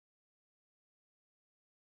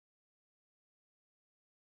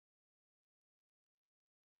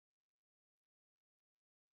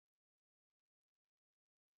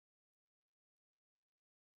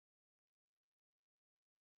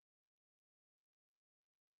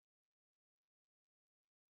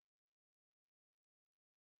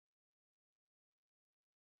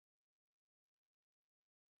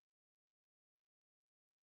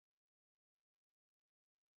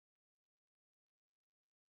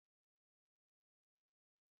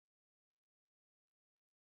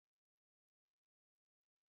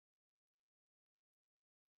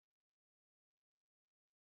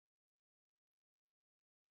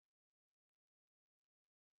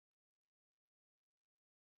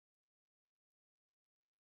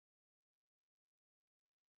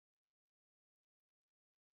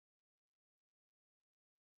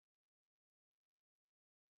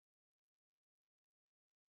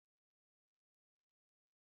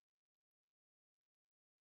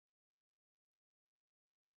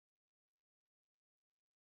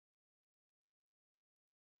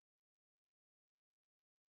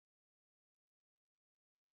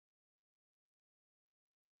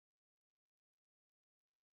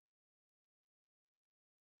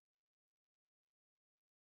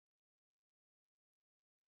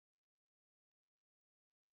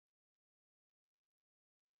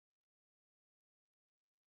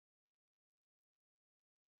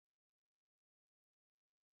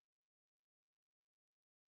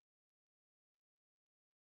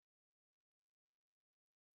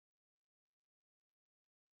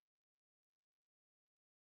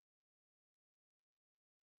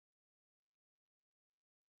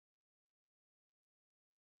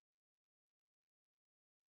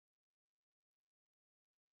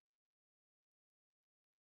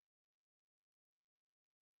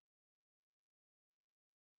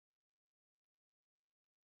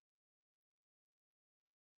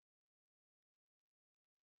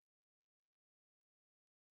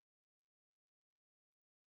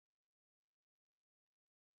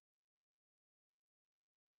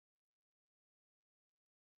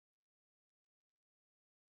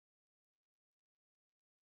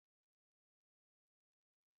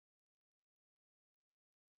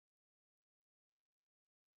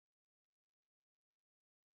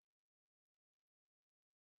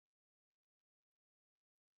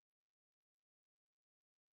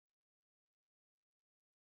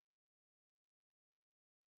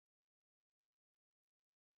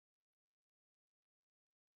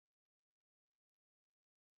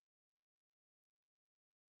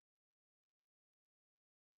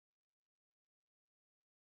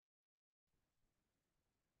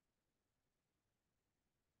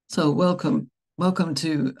So welcome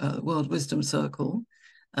to World Wisdom Circle.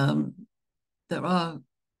 Um, there are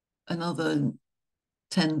another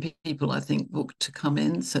 10 people, I think, booked to come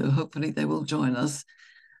in, so hopefully they will join us.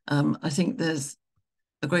 I think there's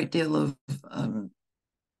a great deal of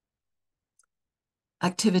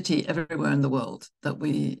activity everywhere in the world that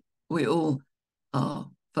we all are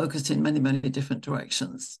focused in many different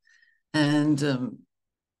directions. And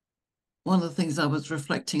one of the things I was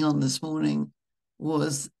reflecting on this morning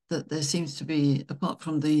was that there seems to be, apart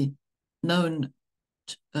from the known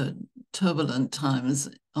uh, turbulent times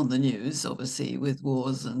on the news, obviously, with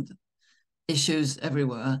wars and issues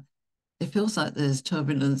everywhere, it feels like there's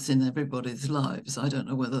turbulence in everybody's lives. I don't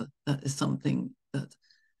know whether that is something that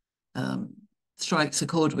um, strikes a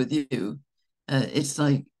chord with you. It's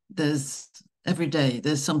like there's every day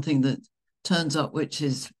there's something that turns up which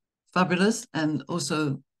is fabulous, and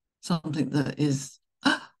also something that is,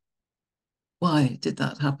 why did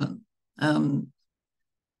that happen? Um,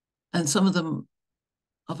 and some of them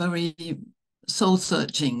are very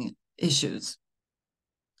soul-searching issues.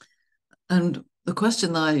 And the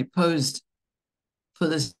question I posed for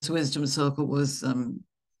this wisdom circle was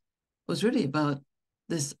really about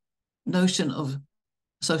this notion of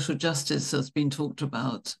social justice that's been talked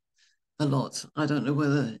about a lot. I don't know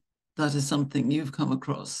whether that is something you've come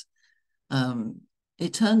across. Um,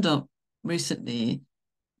 it turned up recently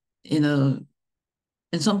in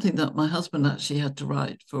something that my husband actually had to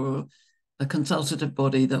write for a consultative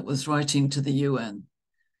body that was writing to the UN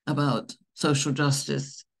about social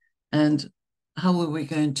justice and how were we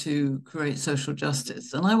going to create social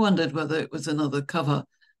justice. And I wondered whether it was another cover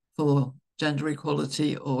for gender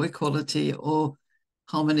equality or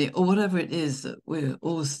harmony or whatever it is that we're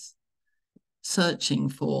all searching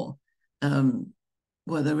for,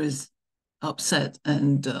 where there is upset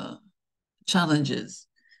and challenges.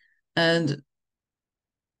 And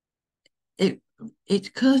it it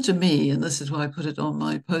occurred to me, and this is why I put it on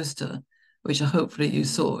my poster, which hopefully you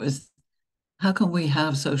saw, is how can we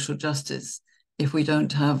have social justice if we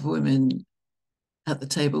don't have women at the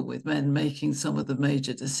table with men making some of the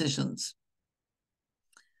major decisions?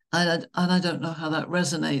 And I don't know how that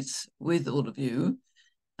resonates with all of you,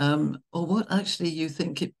 or what actually you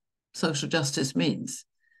think social justice means,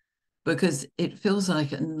 because it feels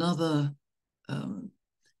like another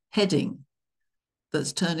heading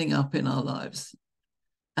that's turning up in our lives,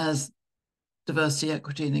 as diversity,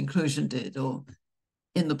 equity, and inclusion did, or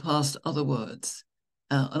in the past, other words,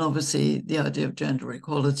 and obviously the idea of gender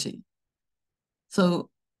equality. So,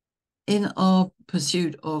 in our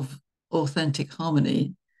pursuit of authentic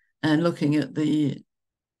harmony and looking at the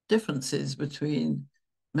differences between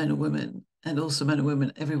men and women, and also men and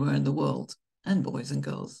women everywhere in the world, and boys and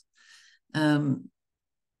girls,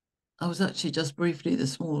 I was actually just briefly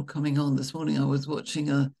this morning, I was watching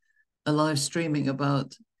a live streaming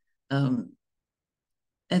about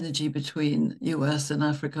energy between US and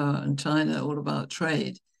Africa and China, all about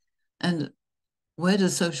trade. And where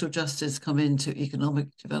does social justice come into economic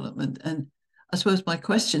development? And I suppose my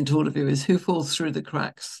question to all of you is, who falls through the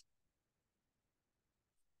cracks?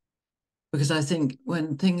 Because I think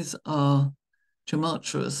when things are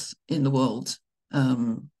tumultuous in the world,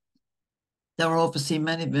 there are obviously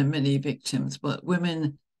many victims, but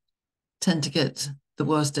women tend to get the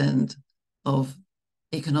worst end of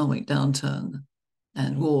economic downturn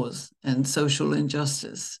and wars and social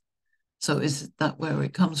injustice. So is that where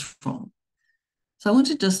it comes from? So I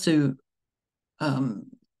wanted just to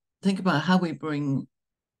think about how we bring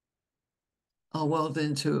our world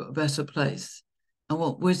into a better place and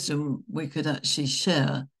what wisdom we could actually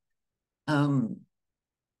share, and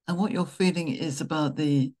what your feeling is about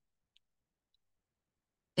the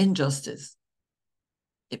injustice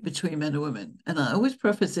between men and women. And I always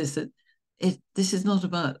preface this that this is not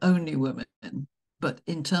about only women, but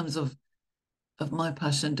in terms of my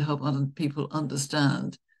passion to help other people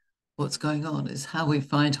understand what's going on is how we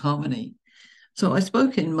find harmony. So I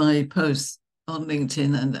spoke in my posts on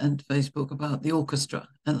LinkedIn and Facebook about the orchestra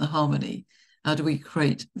and the harmony. How do we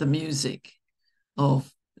create the music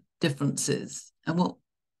of differences? And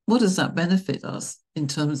what does that benefit us in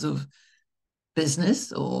terms of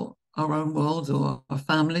business or our own world or our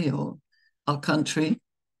family or our country?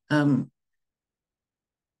 Are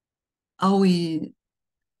we,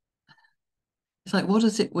 it's like, what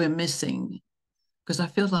is it we're missing? Because I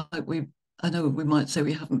feel like I know we might say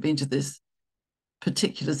we haven't been to this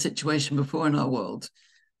particular situation before in our world,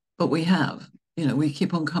 but we have. You know, we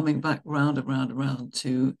keep on coming back round and round and round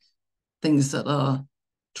to things that are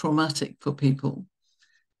traumatic for people.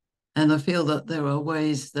 And I feel that there are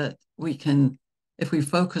ways that we can, if we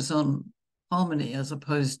focus on harmony as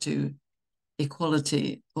opposed to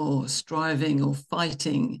equality or striving or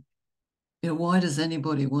fighting, why does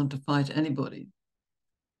anybody want to fight anybody?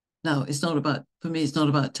 Now, it's not about, for me, it's not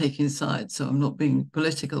about taking sides. So I'm not being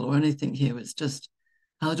political or anything here. It's just,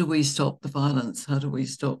 how do we stop the violence? How do we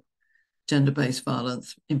stop gender-based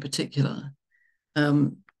violence in particular?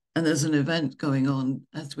 And there's an event going on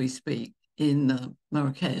as we speak in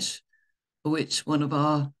Marrakesh, for which one of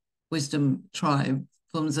our wisdom tribe,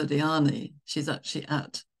 Fumza Diani, she's actually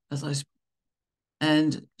at, as I speak.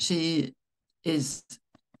 And she is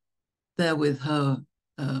there with her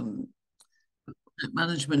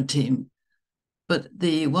management team. But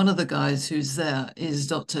one of the guys who's there is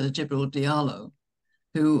Dr. Jibril Diallo,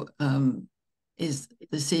 who is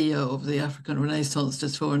the CEO of the African Renaissance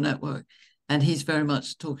Dysphoria Network, and he's very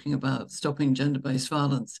much talking about stopping gender-based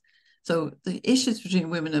violence. So the issues between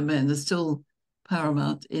women and men are still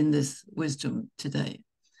paramount in this wisdom today.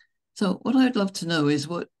 So what I'd love to know is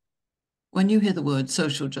when you hear the word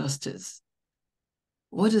social justice,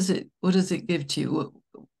 what does it give to you?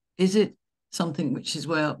 Is it something which is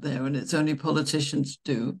way up there and it's only politicians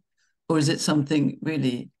do, or is it something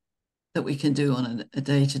really that we can do on a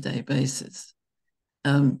day-to-day basis? So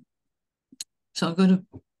I'm going to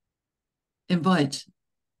invite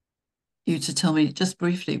you to tell me just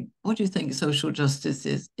briefly, what do you think social justice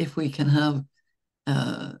is if we can have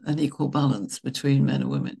an equal balance between men and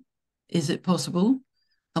women? Is it possible?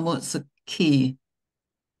 And what's the key?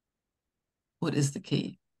 What is the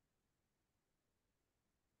key?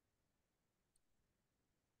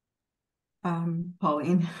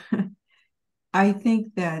 Pauline, I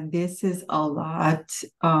think that this is a lot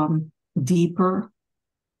deeper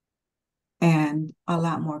and a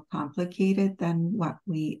lot more complicated than what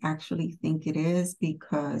we actually think it is,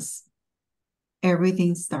 because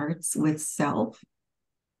everything starts with self.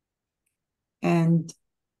 And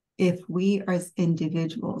if we as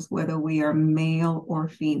individuals, whether we are male or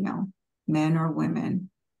female, men or women,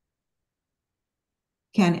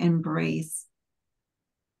 can embrace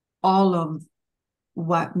all of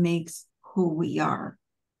what makes who we are,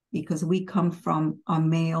 because we come from a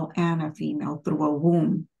male and a female through a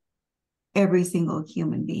womb, every single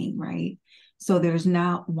human being, right? So there's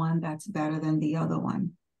not one that's better than the other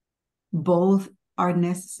one. Both are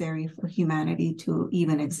necessary for humanity to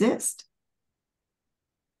even exist.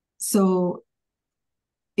 So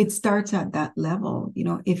it starts at that level.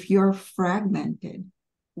 If you're fragmented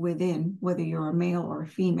within, whether you're a male or a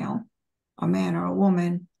female, a man or a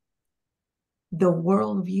woman, the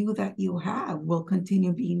worldview that you have will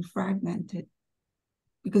continue being fragmented,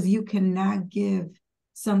 because you cannot give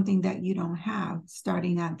something that you don't have,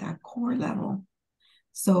 starting at that core level.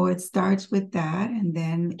 So it starts with that, and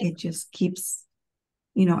then it just keeps,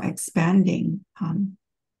 expanding.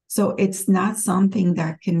 So it's not something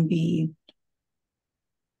that can be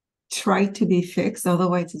tried to be fixed.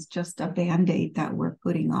 Otherwise, it's just a Band-Aid that we're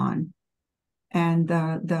putting on. And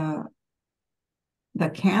the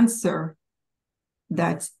cancer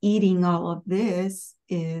that's eating all of this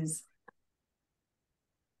is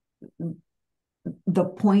the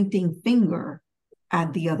pointing finger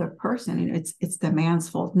at the other person. It's the man's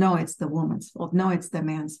fault. No, it's the woman's fault. No, it's the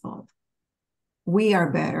man's fault. We are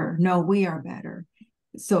better. No, we are better.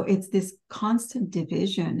 So it's this constant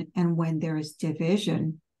division. And when there is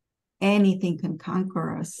division, anything can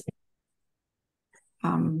conquer us.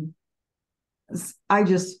 I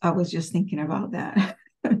was just thinking about that.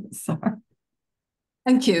 Sorry.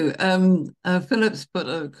 Thank you. Philip's put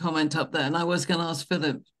a comment up there, and I was going to ask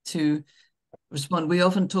Philip to respond. We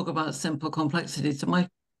often talk about simple complexity. So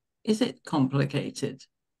is it complicated?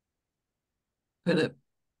 Philip?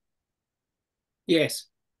 Yes.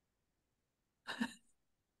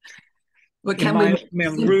 But in my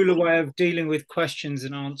ruler way of dealing with questions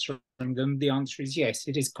and answering them, the answer is yes,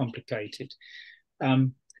 it is complicated.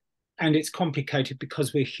 And it's complicated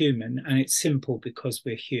because we're human, and it's simple because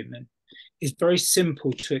we're human. It's very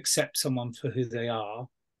simple to accept someone for who they are,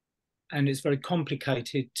 and it's very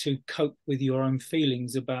complicated to cope with your own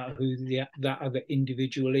feelings about who that other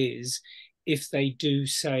individual is, if they do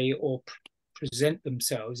say or present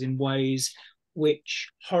themselves in ways which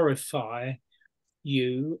horrify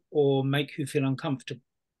you or make you feel uncomfortable.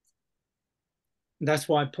 That's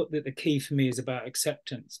why I put that the key for me is about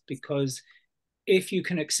acceptance, because if you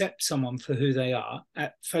can accept someone for who they are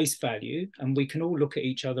at face value, and we can all look at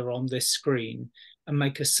each other on this screen and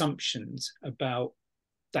make assumptions about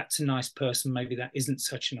that's a nice person, maybe that isn't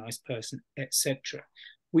such a nice person, etc.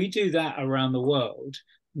 We do that around the world,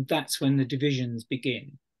 that's when the divisions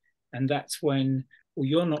begin. And that's when, well,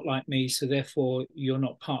 you're not like me, so therefore you're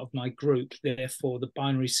not part of my group. Therefore, the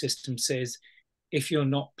binary system says, if you're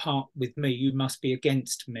not part with me, you must be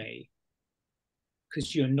against me.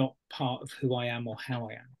 because you're not part of who I am or how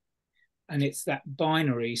I am. And it's that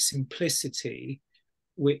binary simplicity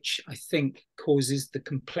which I think causes the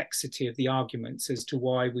complexity of the arguments as to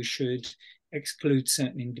why we should exclude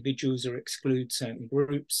certain individuals or exclude certain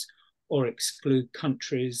groups or exclude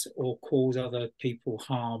countries or cause other people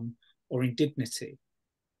harm or indignity.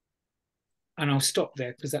 And I'll stop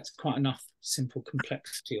there because that's quite enough simple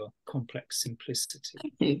complexity or complex simplicity.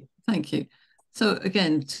 Thank you. Thank you. So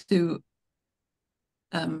again,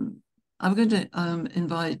 I'm going to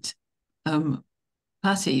invite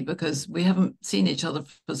Patty, because we haven't seen each other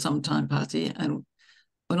for some time, Patty. And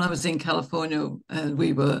when I was in California, and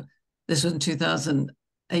this was in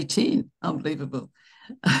 2018, unbelievable.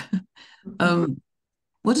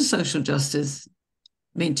 What does social justice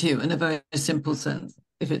mean to you in a very simple sense,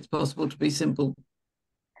 if it's possible to be simple?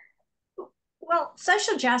 Well,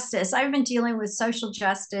 social justice, I've been dealing with social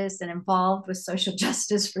justice and involved with social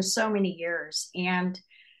justice for so many years. And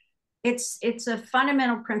it's a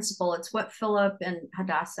fundamental principle. It's what Philip and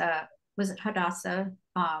Hadassah,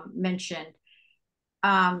 mentioned.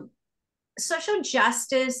 Social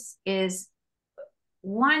justice is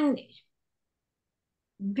one,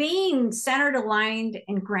 being centered, aligned,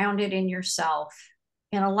 and grounded in yourself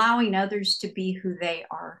and allowing others to be who they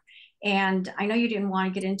are. And I know you didn't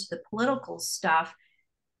want to get into the political stuff.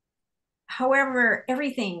 However,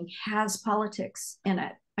 everything has politics in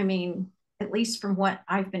it. I mean, at least from what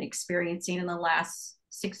I've been experiencing in the last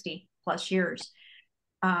 60 plus years.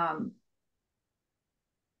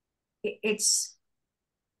 It's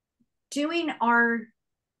doing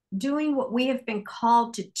what we have been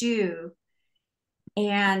called to do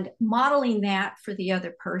and modeling that for the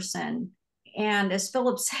other person. And as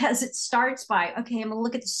Philip says, it starts by, okay, I'm gonna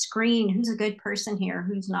look at the screen. Who's a good person here?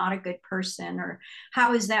 Who's not a good person? Or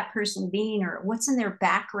how is that person being? Or what's in their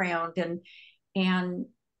background? And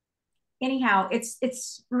anyhow,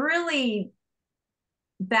 it's really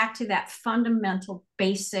back to that fundamental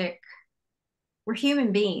basic, we're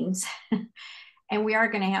human beings and we are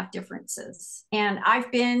going to have differences. And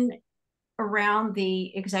I've been around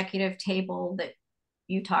the executive table that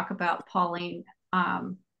you talk about, Pauline.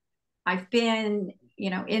 I've been,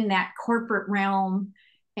 in that corporate realm,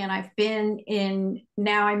 and I've been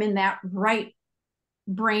now I'm in that right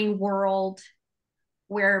brain world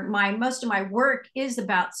where most of my work is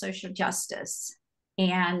about social justice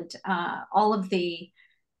and all of the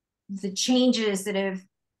changes that have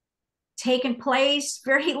taken place,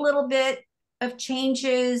 very little bit of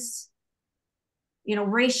changes,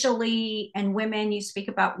 racially, and women, you speak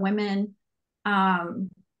about women. I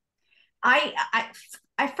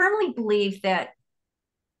firmly believe that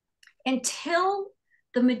until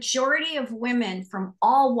the majority of women from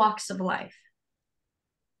all walks of life,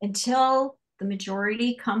 until the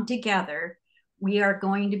majority come together, we are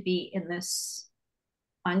going to be in this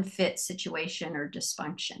unfit situation or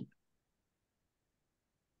dysfunction.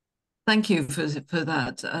 Thank you for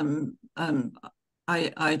that.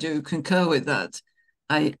 I do concur with that.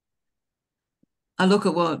 I look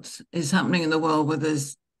at what is happening in the world where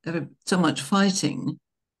there's so much fighting,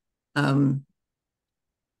 and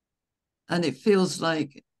it feels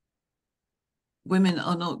like women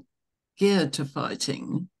are not geared to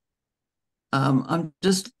fighting. I'm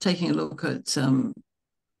just taking a look at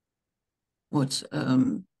what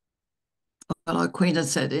our Queen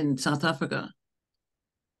has said in South Africa.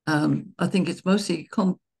 I think it's mostly,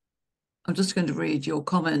 I'm just going to read your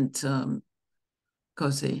comment,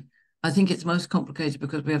 Kosi. I think it's most complicated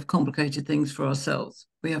because we have complicated things for ourselves.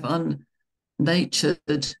 We have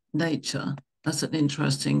unnatured nature. That's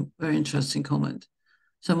an very interesting comment.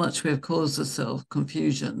 So much we have caused ourselves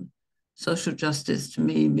confusion. Social justice to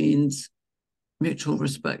me means mutual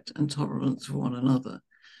respect and tolerance for one another.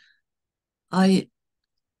 And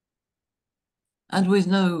with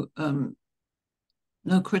no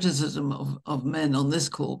criticism of men on this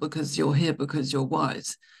call, because you're here because you're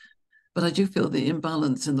wise. But I do feel the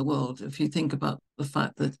imbalance in the world. If you think about the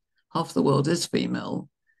fact that half the world is female,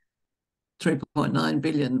 3.9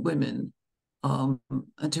 billion women, and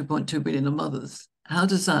 2.2 billion are mothers. How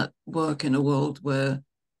does that work in a world where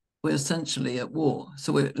we're essentially at war?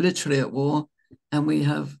 So we're literally at war, and we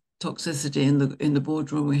have toxicity in the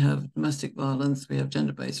boardroom. We have domestic violence. We have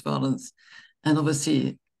gender-based violence, and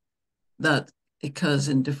obviously that occurs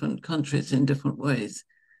in different countries in different ways.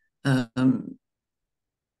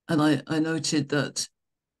 And I noted that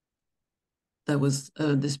there was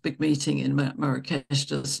this big meeting in Marrakesh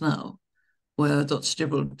just now, where Dr.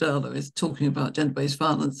 Jibril Abdallah is talking about gender-based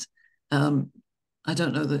violence. I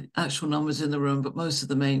don't know the actual numbers in the room, but most of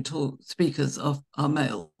the main speakers are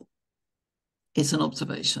male. It's an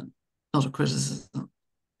observation, not a criticism.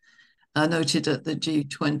 I noted at the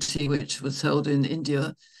G20, which was held in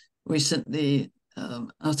India recently,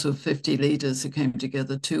 out of 50 leaders who came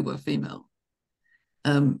together, 2 were female.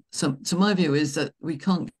 So my view is that we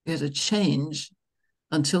can't get a change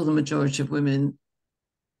until the majority of women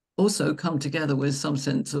also come together with some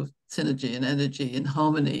sense of synergy and energy and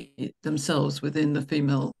harmony themselves within the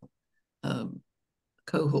female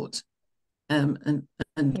cohort. And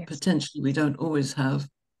Yes. potentially we don't always have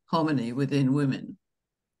harmony within women.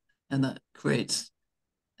 And that creates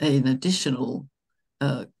an additional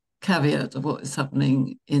caveat of what is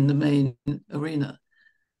happening in the main arena.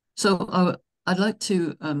 So I'd like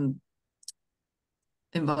to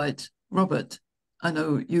invite Robert. I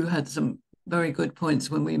know you had some very good points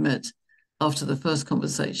when we met after the first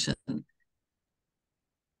conversation.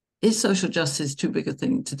 Is social justice too big a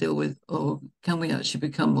thing to deal with, or can we actually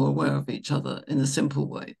become more aware of each other in a simple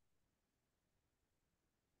way?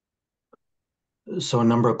 So a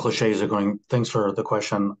number of cliches are going, thanks for the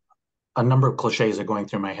question. A number of cliches are going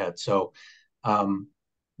through my head. So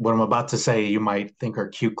what I'm about to say, you might think are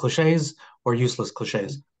cute cliches or useless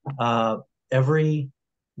cliches. Every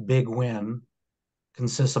big win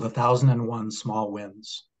consists of 1,001 small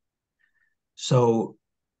wins. So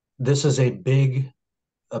this is a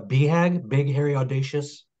BHAG, big, hairy,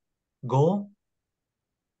 audacious goal.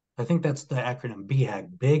 I think that's the acronym,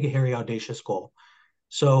 BHAG, big, hairy, audacious goal.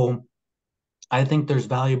 So I think there's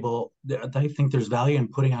value in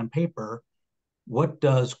putting on paper, what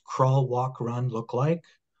does crawl, walk, run look like?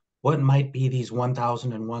 What might be these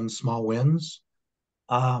 1,001 small wins?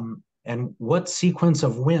 And what sequence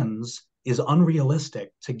of wins is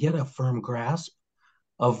unrealistic to get a firm grasp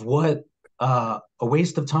of what a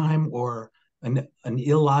waste of time or an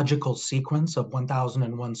illogical sequence of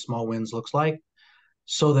 1,001 small wins looks like,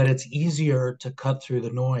 so that it's easier to cut through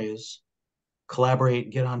the noise,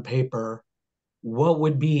 collaborate, get on paper, what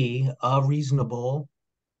would be a reasonable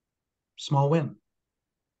small win?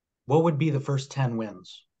 What would be the first 10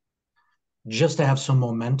 wins? Just to have some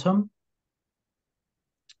momentum.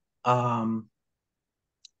 And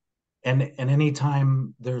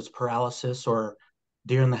anytime there's paralysis or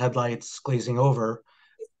deer in the headlights glazing over,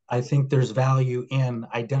 I think there's value in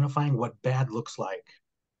identifying what bad looks like.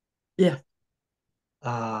 Yeah.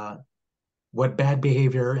 What bad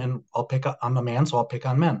behavior, and I'm a man, so I'll pick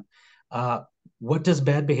on men. What does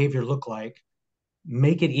bad behavior look like?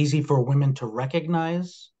 Make it easy for women to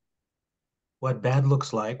recognize what bad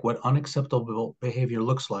looks like, what unacceptable behavior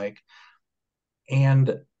looks like,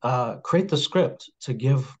 and create the script to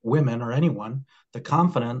give women or anyone the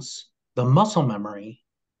confidence, the muscle memory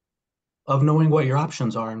of knowing what your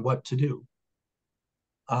options are and what to do.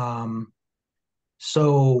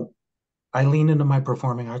 So I lean into my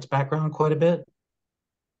performing arts background quite a bit.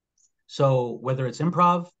 So whether it's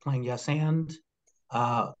improv, playing yes and,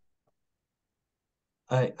 I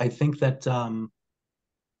think that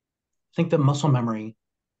muscle memory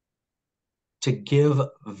to give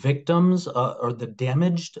victims or the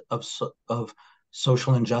damaged of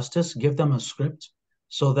social injustice, give them a script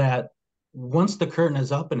so that once the curtain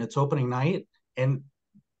is up and it's opening night and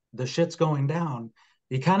the shit's going down,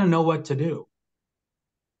 you kind of know what to do.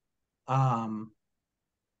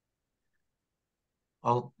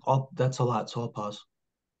 That's a lot, so I'll pause.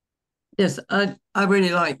 Yes, I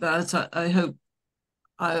really like that. I hope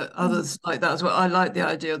others like that as well. I like the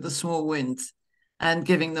idea of the small wins and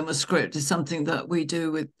giving them a script is something that we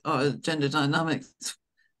do with our gender dynamics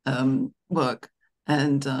work.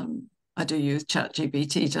 And I do use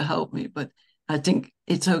ChatGPT to help me, but I think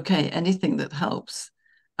it's okay. Anything that helps.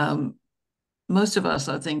 Most of us,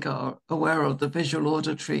 I think, are aware of the visual,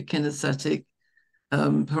 auditory, kinesthetic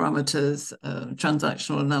parameters,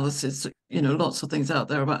 transactional analysis, lots of things out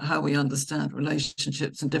there about how we understand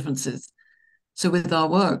relationships and differences. So with our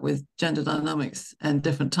work with gender dynamics and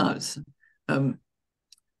different types,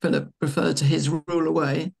 Philip referred to his rule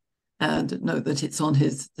away and note that it's on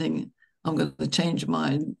his thing. I'm going to change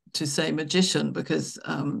mine to say magician because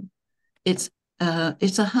it's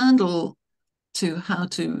a handle to how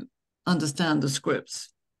to understand the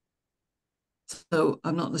scripts. So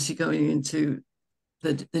I'm not necessarily going into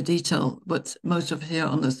the detail, but most of here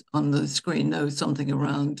on the screen know something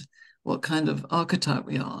around what kind of archetype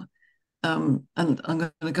we are. And I'm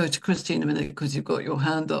going to go to Christine in a minute because you've got your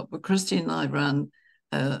hand up. But Christine and I ran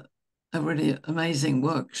a really amazing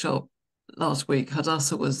workshop last week.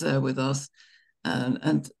 Hadassah was there with us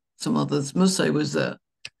and some others. Musse was there.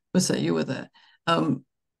 Musse, you were there.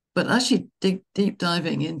 But actually deep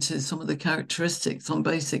diving into some of the characteristics on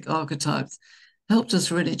basic archetypes helped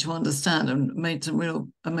us really to understand and made some real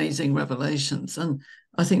amazing revelations. And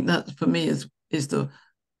I think that for me is the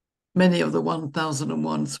many of the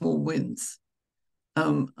 1001 small wins.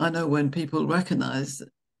 I know when people recognize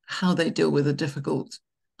how they deal with a difficult,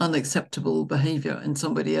 unacceptable behavior in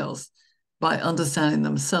somebody else by understanding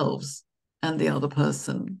themselves and the other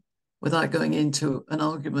person without going into an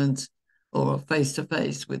argument or face to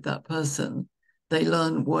face with that person, they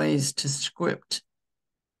learn ways to script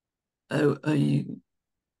a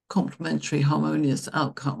complementary, harmonious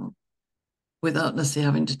outcome without necessarily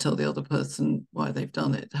having to tell the other person why they've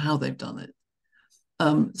done it, how they've done it.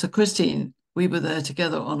 So Christine, we were there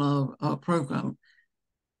together on our program.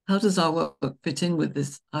 How does our work fit in with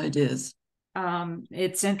these ideas?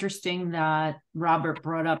 It's interesting that Robert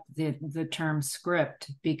brought up the term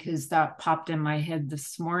script, because that popped in my head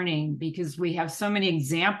this morning, because we have so many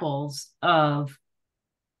examples of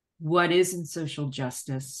what is in social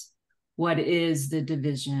justice, what is the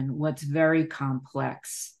division, what's very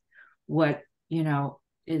complex, what,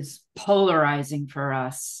 is polarizing for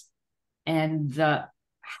us, and the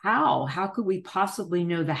how could we possibly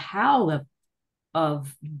know the how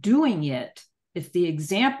of doing it if the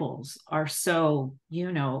examples are so,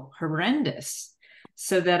 horrendous?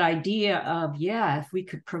 So that idea of, if we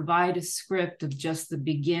could provide a script of just the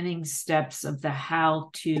beginning steps of the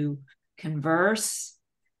how to converse,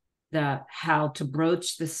 the how to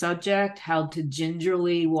broach the subject, how to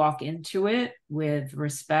gingerly walk into it with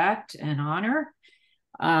respect and honor.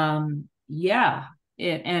 And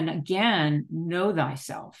again, know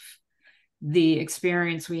thyself. The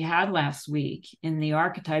experience we had last week in the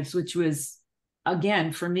archetypes, which was,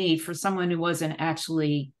 again, for me, for someone who wasn't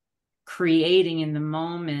actually creating in the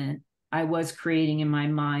moment, I was creating in my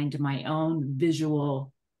mind my own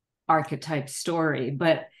visual archetype story.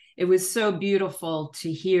 But it was so beautiful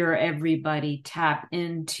to hear everybody tap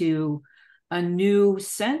into a new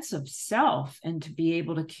sense of self and to be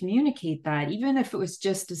able to communicate that, even if it was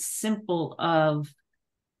just as simple of,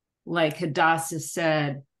 like Hadassah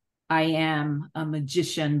said, I am a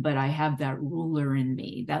magician, but I have that ruler in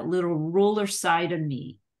me, that little ruler side of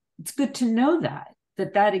me. It's good to know that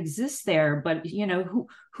exists there, but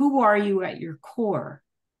who are you at your core?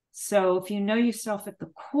 So if you know yourself at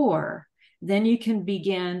the core, then you can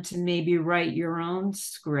begin to maybe write your own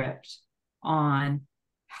script on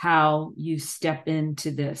how you step into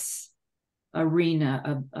this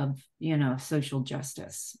arena of social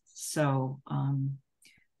justice. So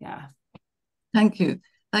Thank you.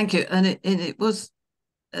 And it was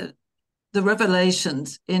the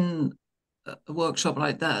revelations in a workshop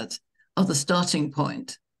like that are the starting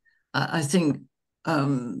point. I think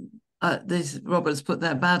Robert's put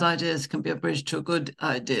there, bad ideas can be a bridge to a good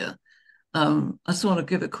idea. I just want to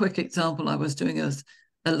give a quick example. I was doing a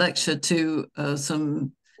lecture to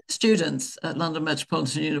some students at London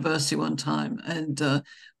Metropolitan University one time, and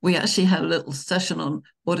we actually had a little session on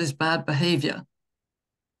what is bad behavior.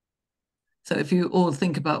 So if you all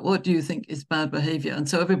think about what do you think is bad behavior, and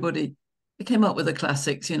so everybody came up with the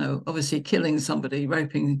classics, obviously killing somebody,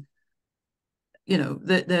 raping,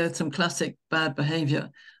 there's some classic bad behavior.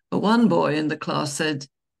 But one boy in the class said,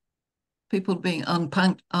 people being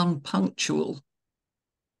unpunctual.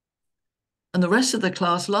 And the rest of the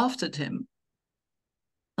class laughed at him.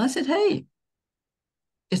 I said, hey,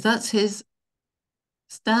 if that's his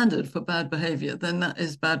standard for bad behavior, then that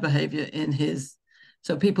is bad behavior in his.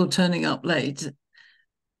 So people turning up late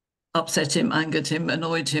upset him, angered him,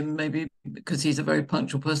 annoyed him, maybe because he's a very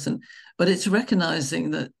punctual person. But it's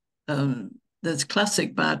recognizing that there's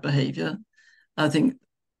classic bad behavior. I think,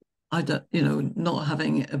 not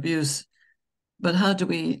having abuse. But how do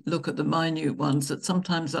we look at the minute ones that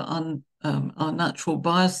sometimes are natural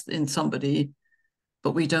bias in somebody,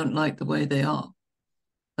 but we don't like the way they are?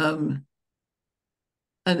 I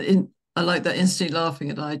like that instantly laughing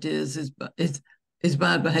at ideas is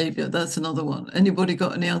bad behavior. That's another one. Anybody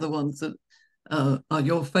got any other ones that are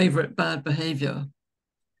your favorite bad behavior?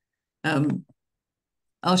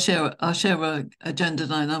 I'll share a gender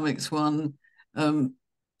dynamics one. I'm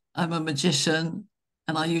a magician,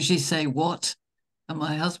 and I usually say what. And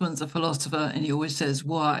my husband's a philosopher, and he always says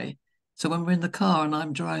why. So when we're in the car and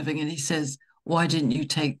I'm driving, and he says, "Why didn't you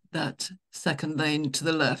take that second lane to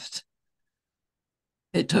the left?"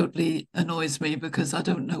 It totally annoys me because I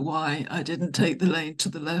don't know why I didn't take the lane to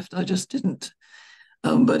the left. I just didn't.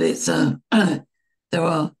 But it's there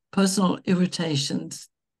are personal irritations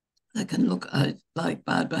that can look like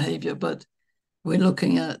bad behavior, but we're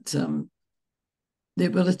looking at the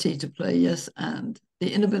ability to play yes and.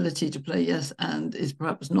 The inability to play yes and is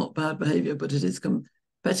perhaps not bad behavior, but it is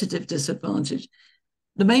competitive disadvantage.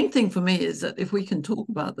 The main thing for me is that if we can talk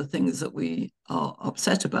about the things that we are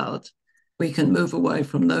upset about, we can move away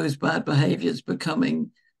from those bad behaviors becoming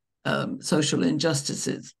social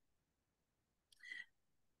injustices.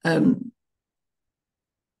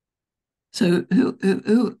 So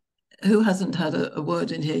who hasn't had a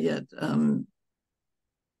word in here yet?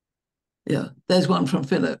 Yeah, there's one from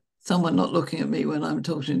Philip. Someone not looking at me when I'm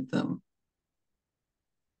talking to them.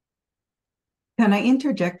 Can I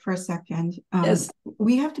interject for a second? Yes.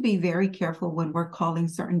 We have to be very careful when we're calling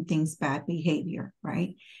certain things bad behavior,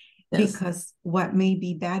 right? Yes. Because what may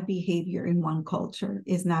be bad behavior in one culture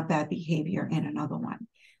is not bad behavior in another one.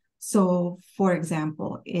 So, for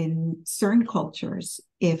example, in certain cultures,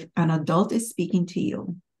 if an adult is speaking to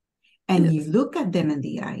you and you look at them in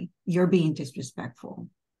the eye, you're being disrespectful.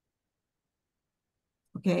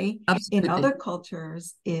 Okay. Absolutely. In other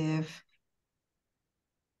cultures, if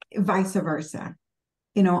vice versa,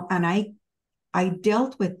 and I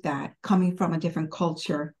dealt with that coming from a different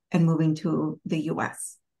culture and moving to the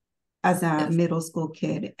US as a middle school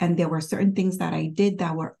kid. And there were certain things that I did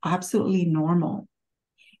that were absolutely normal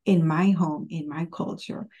in my home, in my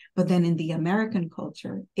culture. But then in the American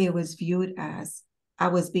culture, it was viewed as I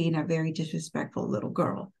was being a very disrespectful little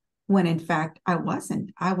girl, when in fact I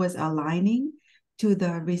wasn't. I was aligning to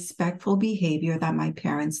the respectful behavior that my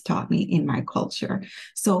parents taught me in my culture.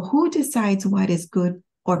 So who decides what is good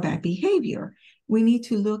or bad behavior? We need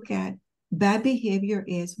to look at bad behavior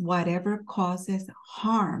is whatever causes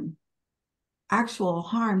harm, actual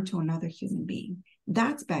harm to another human being.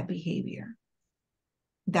 That's bad behavior.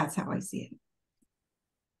 That's how I see it.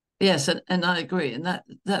 Yes, and I agree. And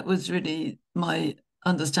that was really my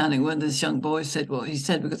understanding when this young boy said what he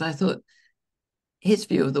said, because I thought his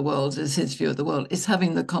view of the world is his view of the world. It's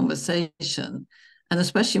having the conversation. And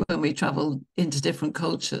especially when we travel into different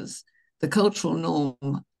cultures, the cultural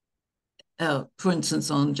norm, for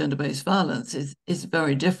instance, on gender-based violence is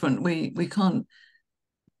very different. We can't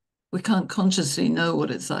consciously know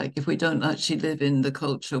what it's like if we don't actually live in the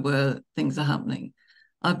culture where things are happening.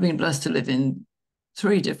 I've been blessed to live in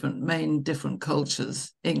three different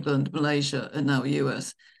cultures: England, Malaysia, and now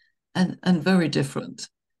US, and very different.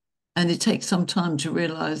 And it takes some time to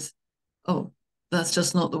realize, oh, that's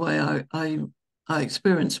just not the way I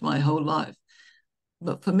experienced my whole life.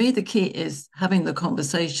 But for me, the key is having the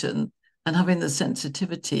conversation and having the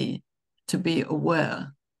sensitivity to be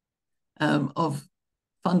aware of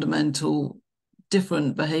fundamental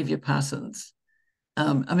different behavior patterns.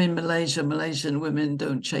 I mean, Malaysian women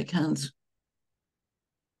don't shake hands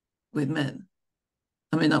with men.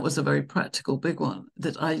 I mean, that was a very practical big one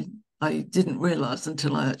that I didn't realize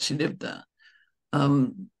until I actually lived there.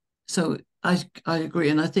 So I agree.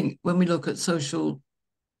 And I think when we look at social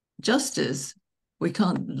justice, we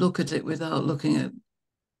can't look at it without looking at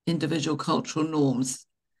individual cultural norms.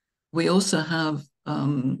 We also have,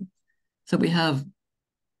 so we have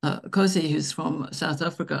Kosi, who's from South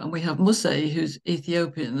Africa, and we have Muse, who's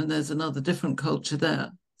Ethiopian, and there's another different culture there.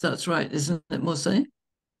 That's right, isn't it, Muse?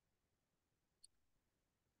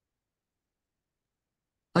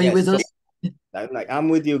 Are you with us? I'm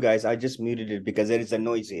with you guys. I just muted it because there is a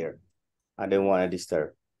noise here. I didn't want to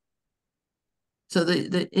disturb. So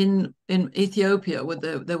in Ethiopia,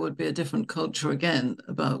 there would be a different culture again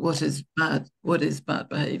about what is bad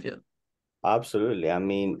behavior. Absolutely. I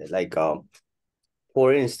mean, like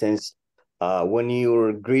for instance, when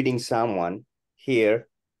you're greeting someone here,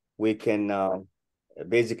 we can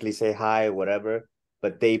basically say hi, whatever,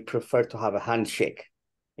 but they prefer to have a handshake.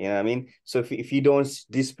 You know what I mean? So if you don't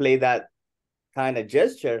display that kind of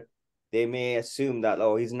gesture, they may assume that,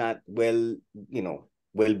 oh, he's not well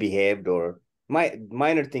behaved, or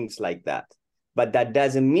minor things like that. But that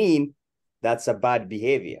doesn't mean that's a bad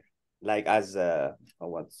behavior. Like as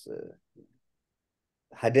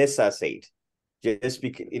Hadessa said, just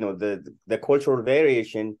because the cultural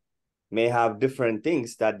variation may have different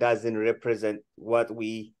things, that doesn't represent what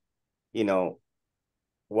we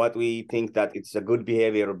think that it's a good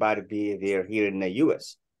behavior or bad behavior here in the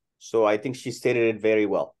US. So I think she stated it very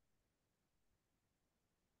well.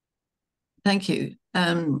 Thank you.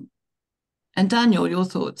 And Daniel, your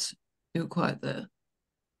thoughts? You're quite there.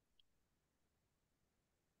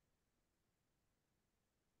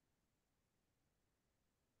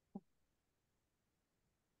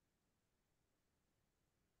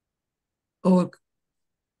 Or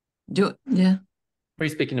yeah. Are you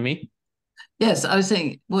speaking to me? Yes, I was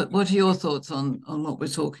saying, what are your thoughts on what we're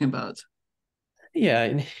talking about?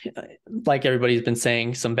 Yeah, like everybody's been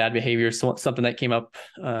saying, some bad behavior. So something that came up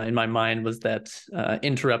in my mind was that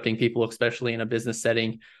interrupting people, especially in a business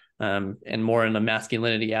setting, and more in the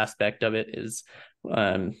masculinity aspect of it, is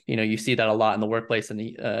you see that a lot in the workplace in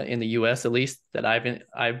the US, at least that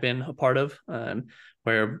I've been a part of,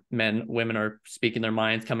 where women are speaking their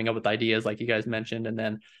minds, coming up with ideas like you guys mentioned, and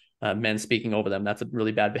then men speaking over them. That's a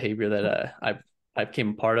really bad behavior that I became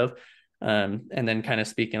a part of. And then kind of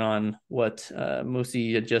speaking on what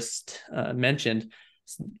Musi had just mentioned,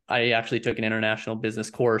 I actually took an international business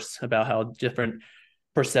course about how different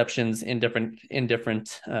perceptions in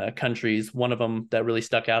different countries. One of them that really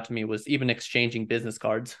stuck out to me was even exchanging business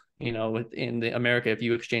cards. You know, in America, if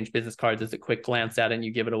you exchange business cards, it's a quick glance at it and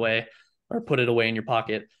you give it away or put it away in your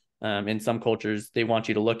pocket. In some cultures, they want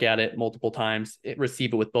you to look at it multiple times,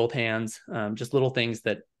 receive it with both hands, just little things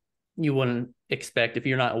that you wouldn't expect if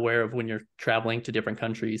you're not aware of when you're traveling to different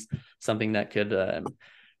countries, something that could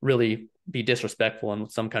really be disrespectful in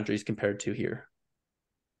some countries compared to here.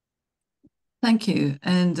 Thank you.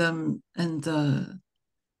 And one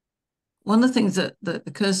of the things that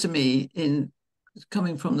occurs to me in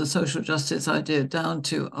coming from the social justice idea down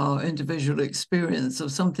to our individual experience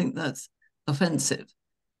of something that's offensive.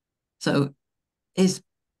 So and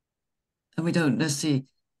we don't necessarily,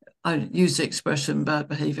 I use the expression bad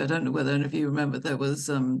behavior. I don't know whether any of you remember, there was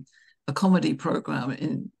a comedy program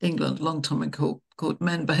in England a long time ago called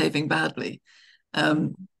Men Behaving Badly.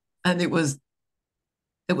 And it was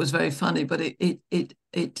very funny, but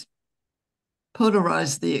it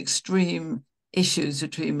polarized the extreme issues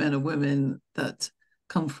between men and women that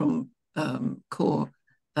come from core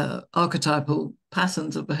archetypal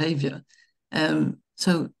patterns of behavior.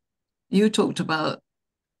 So you talked about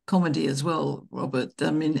comedy as well, Robert.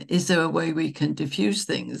 I mean, is there a way we can diffuse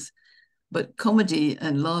things? But comedy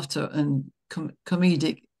and laughter and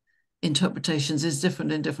comedic interpretations is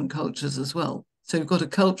different in different cultures as well. So you've got a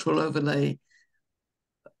cultural overlay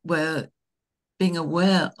where being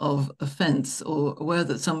aware of offense or aware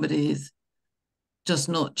that somebody is just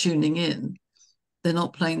not tuning in, they're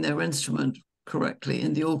not playing their instrument correctly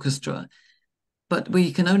in the orchestra. But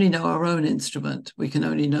we can only know our own instrument. We can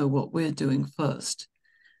only know what we're doing first.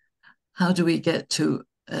 How do we get to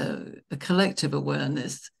a collective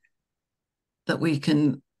awareness that we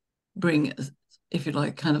can bring, if you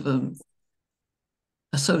like, kind of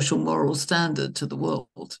a social moral standard to the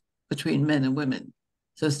world between men and women?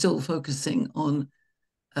 So still focusing on,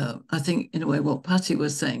 I think, in a way, what Patty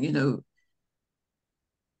was saying, you know,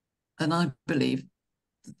 and I believe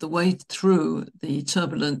the way through the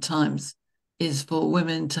turbulent times is for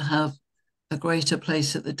women to have a greater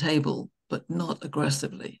place at the table, but not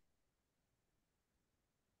aggressively.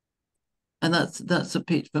 And that's a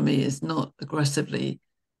pitch for me, is not aggressively.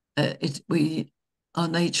 Our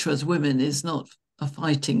nature as women is not a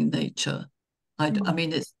fighting nature. I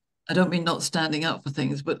mean, I don't mean not standing up for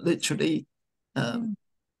things, but literally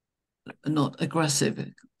not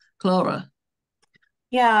aggressive. Clara.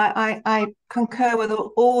 Yeah, I concur with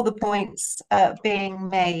all the points being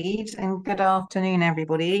made, and good afternoon,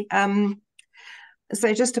 everybody.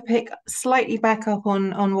 So just to pick slightly back up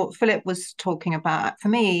on what Philip was talking about, for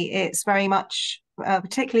me, it's very much,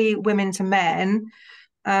 particularly women to men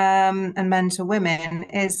and men to women,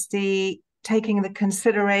 is the taking the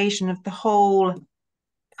consideration of the whole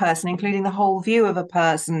person, including the whole view of a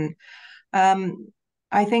person.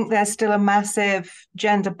 I think there's still a massive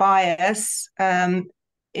gender bias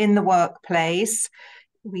in the workplace.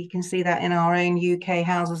 We can see that in our own UK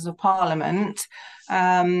Houses of Parliament.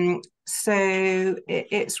 So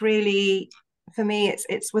it's really, for me,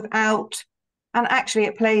 it's without, and actually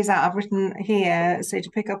it plays out, I've written here, so to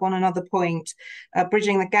pick up on another point,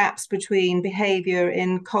 bridging the gaps between behavior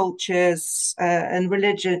in cultures and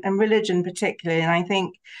religion particularly. And I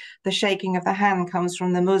think the shaking of the hand comes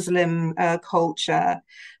from the Muslim culture.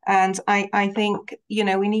 And I think, you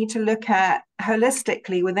know, we need to look at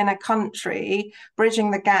holistically within a country,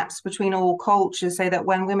 bridging the gaps between all cultures, so that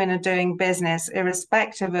when women are doing business,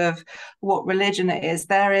 irrespective of what religion it is,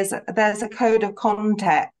 there's a code of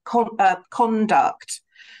conduct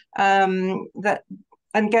that.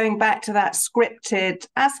 And going back to that scripted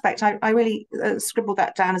aspect, I really scribbled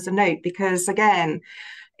that down as a note, because again,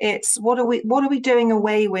 it's what are we doing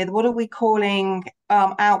away with? What are we calling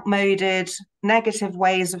outmoded, negative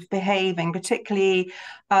ways of behaving, particularly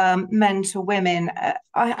men to women?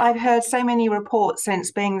 I've heard so many reports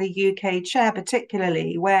since being the UK chair,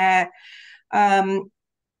 particularly where, and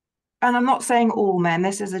I'm not saying all men,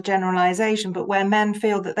 this is a generalization, but where men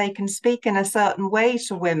feel that they can speak in a certain way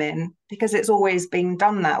to women because it's always been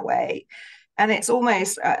done that way. And it's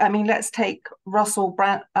almost, I mean, let's take Russell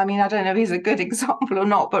Brand. I mean, I don't know if he's a good example or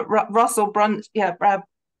not, but Russell Brand, yeah,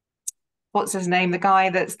 what's his name? The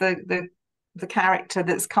guy that's the character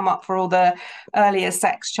that's come up for all the earlier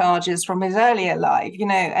sex charges from his earlier life, you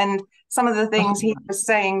know, and some of the things he was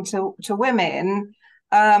saying to women,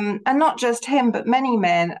 and not just him, but many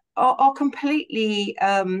men, are completely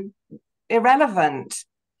irrelevant.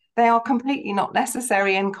 they are completely not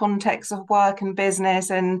necessary in context of work and business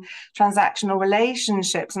and transactional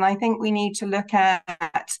relationships. And I think we need to look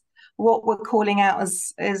at what we're calling out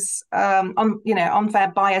as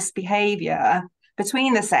unfair biased behavior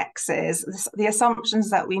between the sexes, the assumptions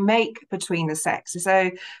that we make between the sexes.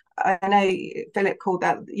 So I know Philip called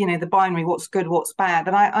that, the binary, what's good, what's bad.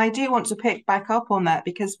 And I do want to pick back up on that,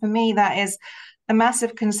 because for me, that is a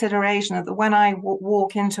massive consideration of when I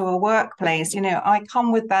walk into a workplace. I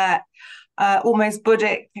come with that almost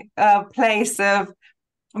Buddhic place of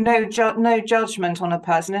no judgment on a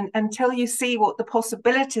person until you see what the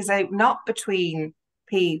possibilities open up between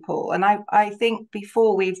people. And I think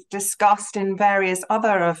before we've discussed in various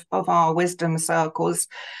other of our wisdom circles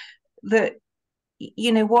that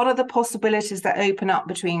what are the possibilities that open up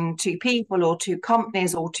between two people or two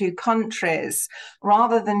companies or two countries,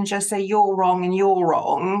 rather than just say you're wrong and you're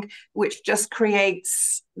wrong, which just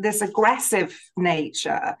creates this aggressive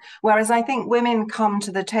nature. Whereas I think women come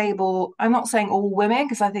to the table, I'm not saying all women,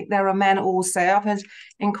 because I think there are men also. I've had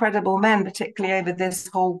incredible men, particularly over this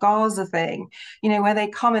whole Gaza thing, where they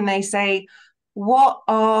come and they say, what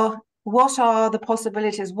are the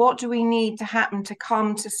possibilities? What do we need to happen to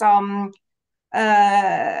come to some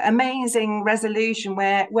amazing resolution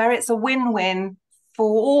where it's a win-win for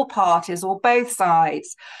all parties or both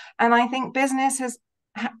sides? And I think business has,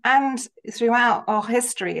 and throughout our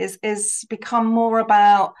history, is become more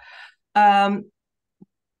about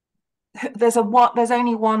there's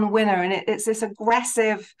only one winner, and it's this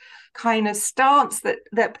aggressive kind of stance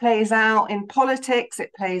that plays out in politics,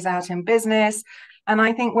 it plays out in business. And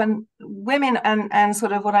I think when women and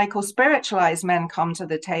sort of what I call spiritualized men come to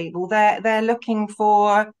the table, they're looking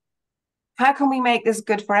for, how can we make this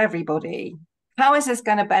good for everybody? How is this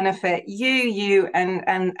going to benefit you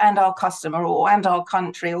and our customer and our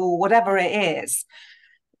country or whatever it is?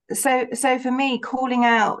 So for me, calling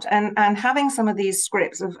out and having some of these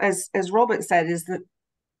scripts of, as Robert said, is that,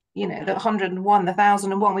 the 101, the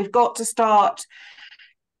 1001, we've got to start,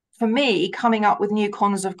 for me, coming up with new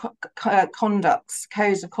codes of conduct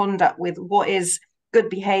with what is good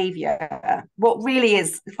behavior, what really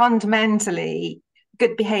is fundamentally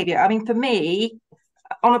good behavior. I mean, for me,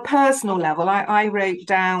 on a personal level, I wrote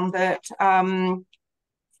down that,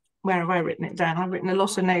 where have I written it down? I've written a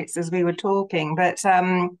lot of notes as we were talking, but,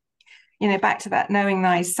 back to that knowing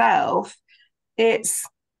thyself, it's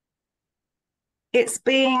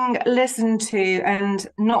being listened to and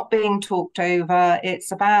not being talked over.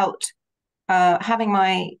 It's about having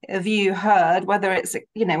my view heard, whether it's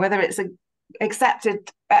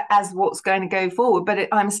accepted as what's going to go forward, but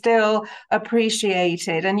I'm still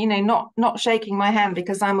appreciated, and not shaking my hand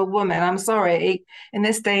because I'm a woman. I'm sorry, in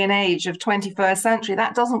this day and age of 21st century,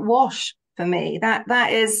 that doesn't wash for me.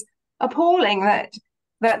 That is appalling that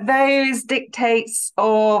those dictates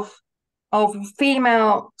of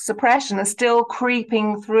female suppression are still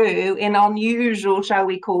creeping through in unusual, shall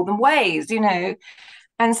we call them, ways,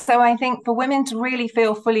 And so I think for women to really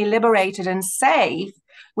feel fully liberated and safe,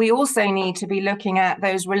 we also need to be looking at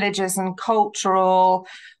those religious and cultural,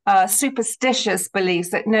 superstitious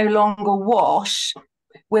beliefs that no longer wash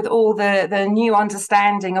with all the new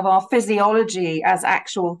understanding of our physiology as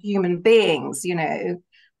actual human beings,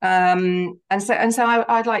 And so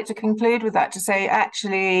I'd like to conclude with that, to say,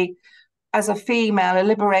 actually, as a female, a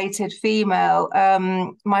liberated female,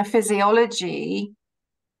 my physiology,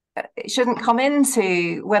 it shouldn't come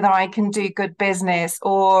into whether I can do good business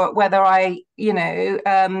or whether I,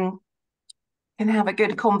 can have a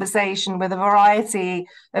good conversation with a variety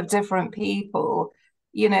of different people.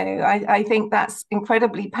 I think that's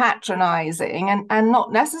incredibly patronizing and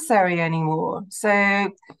not necessary anymore. So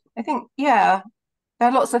I think, there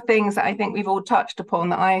are lots of things that I think we've all touched upon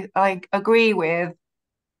that I agree with.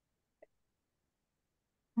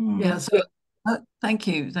 Yeah, so thank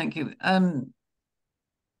you.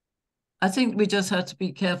 I think we just have to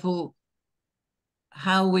be careful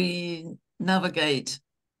how we navigate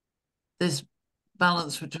this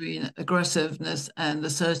balance between aggressiveness and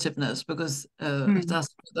assertiveness, because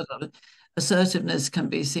assertiveness can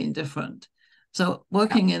be seen different. So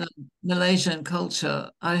working in a Malaysian culture,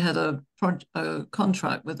 I had a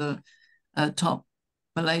contract with a top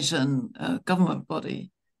Malaysian government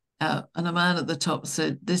body. And a man at the top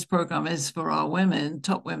said, this program is for our women,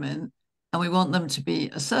 top women, and we want them to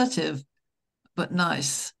be assertive, but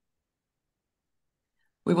nice.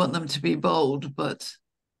 We want them to be bold,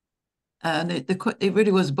 and it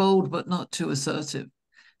really was bold, but not too assertive.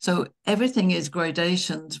 So everything is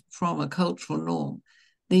gradations from a cultural norm.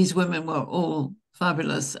 These women were all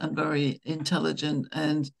fabulous and very intelligent.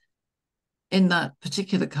 And in that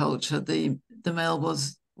particular culture, the male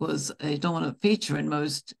was a dominant feature in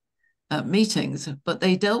most meetings, but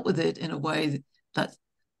they dealt with it in a way that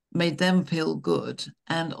made them feel good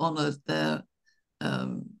and honored their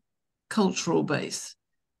cultural base.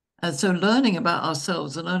 And so learning about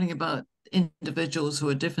ourselves and learning about individuals who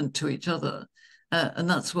are different to each other, and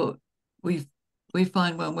that's what we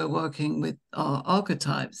find when we're working with our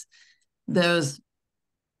archetypes. There's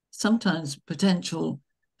sometimes potential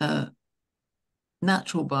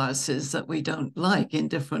natural biases that we don't like in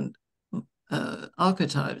different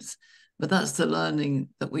archetypes, but that's the learning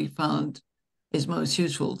that we found is most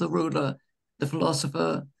useful: the ruler, the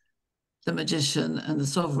philosopher, the magician, and the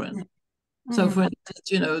sovereign. Mm-hmm. So, for instance,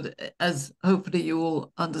 you know, as hopefully you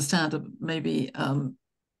all understand, maybe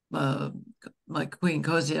my Queen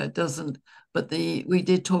Kozia doesn't, but we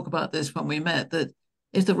did talk about this when we met, that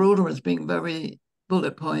if the ruler is being very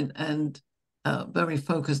bullet point and very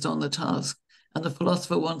focused on the task, and the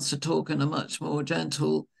philosopher wants to talk in a much more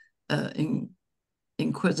gentle,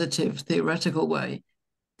 inquisitive, theoretical way,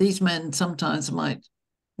 these men sometimes might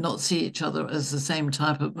not see each other as the same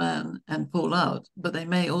type of man and fall out, but they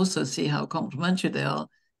may also see how complementary they are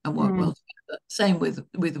and work well together. Same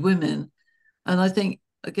with women. And I think,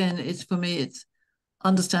 again, for me, it's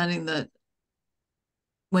understanding that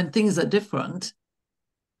when things are different,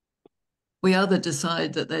 we either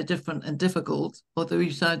decide that they're different and difficult, or we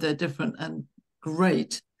decide they're different and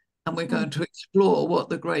great, and we're going to explore what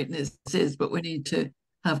the greatness is, but we need to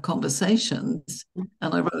have conversations.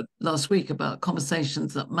 And I wrote last week about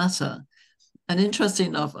conversations that matter. And interesting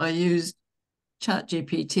enough, I used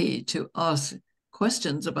ChatGPT to ask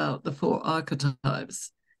questions about the 4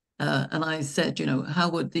 archetypes. And I said, you know, how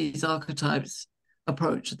would these archetypes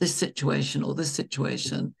approach this situation or this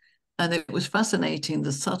situation? And it was fascinating,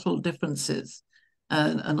 the subtle differences.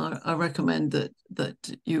 And I recommend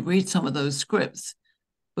that you read some of those scripts,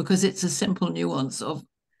 because it's a simple nuance of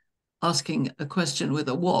asking a question with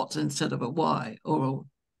a what instead of a why, or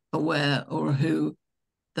a where or a who,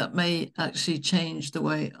 that may actually change the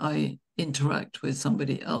way I interact with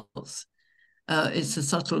somebody else. It's the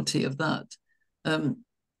subtlety of that.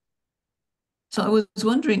 So I was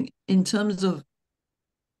wondering, in terms of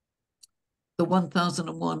the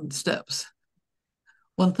 1001 steps,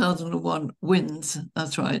 1001 wins,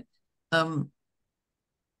 that's right.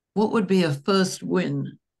 What would be a first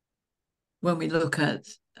win when we look at,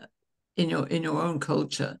 in your own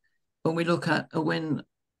culture, when we look at a win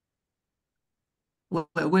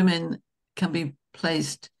where women can be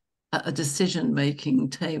placed at a decision-making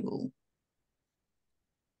table?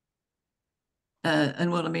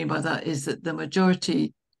 And what I mean by that is that the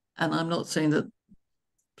majority, and I'm not saying that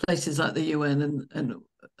places like the UN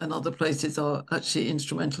and other places are actually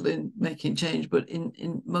instrumental in making change, but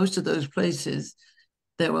in most of those places,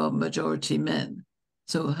 there are majority men.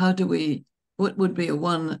 So what would be a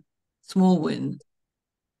one small win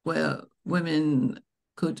where women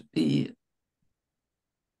could be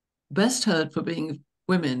best heard for being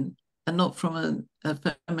women, and not from a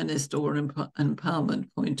feminist or an empowerment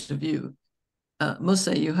point of view?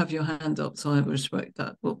 Musse, you have your hand up, so I respect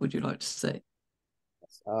that. What would you like to say?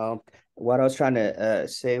 What I was trying to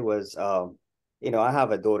say was, you know, I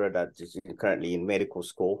have a daughter that is currently in medical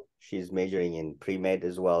school. She's majoring in pre-med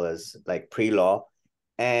as well as like pre-law.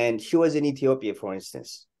 And she was in Ethiopia, for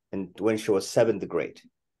instance, and when she was 7th grade.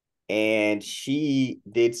 And she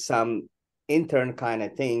did some intern kind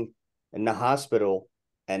of thing in the hospital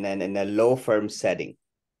and then in a law firm setting.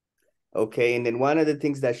 Okay. And then one of the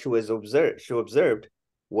things that she observed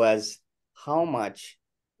was how much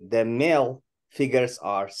the male figures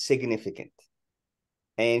are significant.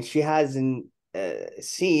 And she hasn't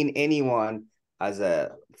seen anyone as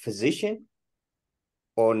a physician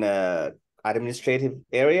on a administrative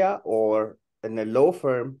area or in a law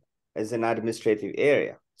firm as an administrative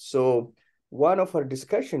area. So one of our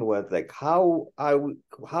discussion was like, how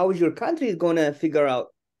is your country going to figure out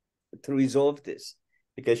to resolve this?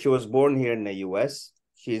 Because she was born here in the US.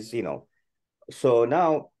 She's, you know, so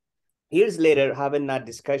now years later, having that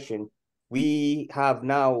discussion, we have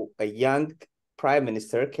now a young prime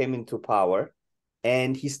minister came into power,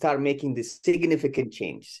 and he started making this significant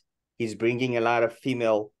change. He's bringing a lot of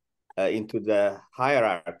female into the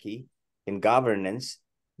hierarchy in governance.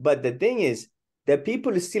 But the thing is, the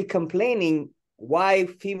people are still complaining why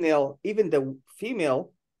female, even the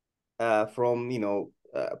female from, you know,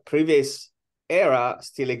 previous era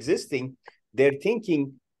still existing, they're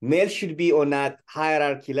thinking male should be on that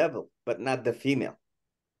hierarchy level, but not the female.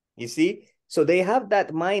 You see? So they have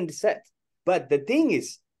that mindset. But the thing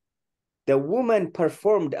is, the woman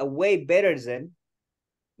performed a way better than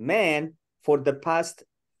man for the past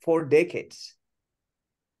 4 decades.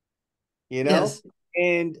 You know? Yes.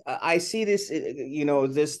 And I see this,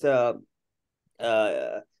 just I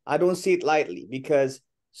don't see it lightly, because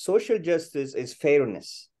social justice is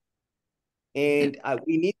fairness, and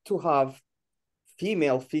we need to have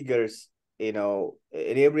female figures, in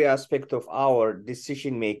every aspect of our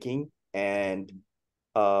decision making. And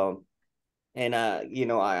I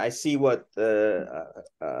see what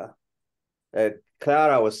Clara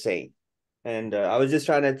was saying, and I was just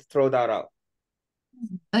trying to throw that out.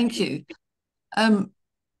 Thank you.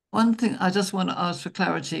 One thing I just want to ask for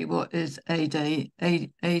clarity: what is ADKAR?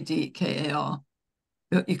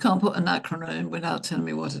 You can't put an acronym without telling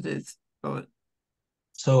me what it is, Robert.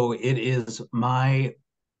 So it is my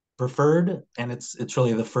preferred, and it's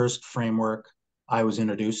really the first framework I was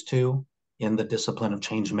introduced to in the discipline of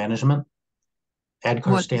change management.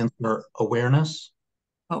 ADKAR stands for awareness,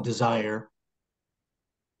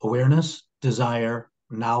 desire,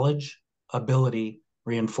 knowledge, ability,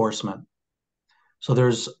 reinforcement. So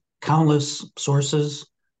there's countless sources.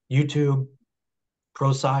 YouTube,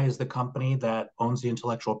 ProSci is the company that owns the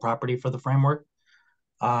intellectual property for the framework.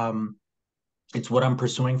 It's what I'm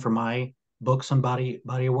pursuing for my books and body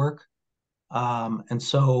of work. And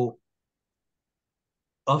so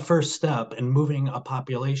a first step in moving a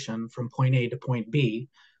population from point A to point B,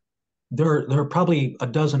 there are probably a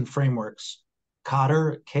dozen frameworks.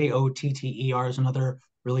 Kotter, Kotter, is another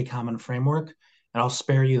really common framework. And I'll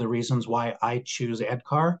spare you the reasons why I choose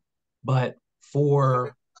ADKAR. But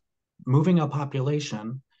for moving a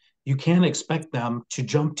population, you can't expect them to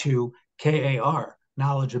jump to KAR,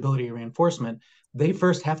 knowledge, ability, reinforcement. They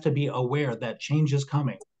first have to be aware that change is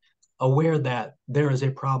coming, aware that there is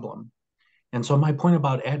a problem. And so my point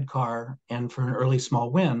about ADKAR and for an early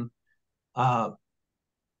small win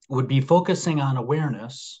would be focusing on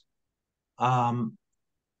awareness.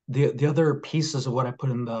 The other pieces of what I put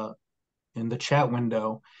in the chat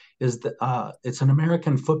window is that it's an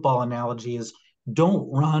American football analogy: is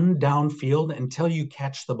don't run downfield until you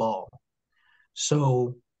catch the ball.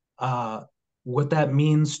 So what that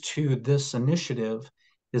means to this initiative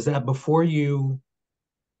is that before you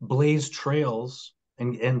blaze trails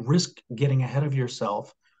and risk getting ahead of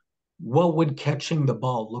yourself, what would catching the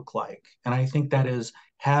ball look like? And I think that is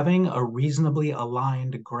having a reasonably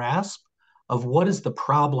aligned grasp of what is the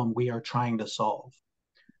problem we are trying to solve.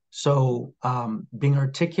 So being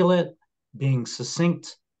articulate, being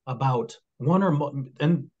succinct about one or more,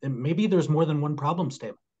 and maybe there's more than one problem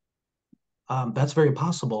statement. That's very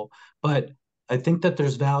possible. But I think that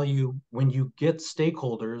there's value when you get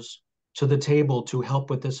stakeholders to the table to help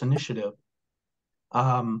with this initiative.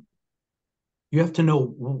 You have to know,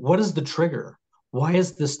 what is the trigger? Why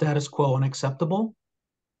is the status quo unacceptable?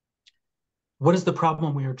 What is the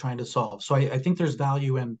problem we are trying to solve? So I think there's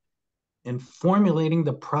value in formulating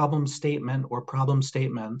the problem statement or problem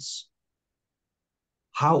statements.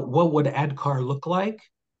 What would ADKAR look like?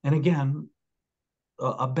 And again,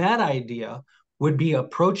 a bad idea would be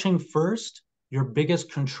approaching first your biggest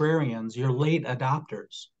contrarians, your late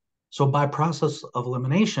adopters. So by process of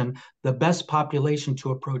elimination, the best population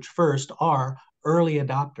to approach first are early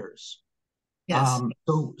adopters. Yes.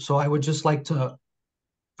 So I would just like to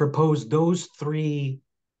propose those three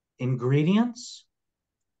ingredients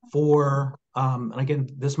for, and again,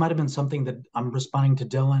 this might have been something that I'm responding to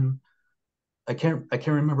Dylan. I can't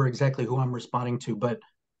remember exactly who I'm responding to, but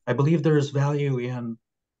I believe there's value in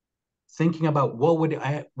thinking about what would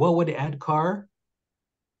ADKAR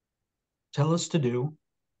tell us to do?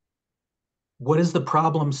 What is the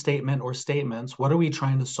problem statement or statements? What are we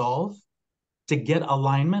trying to solve? To get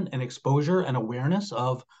alignment and exposure and awareness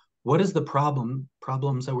of what is the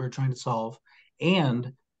problems that we're trying to solve.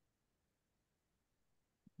 And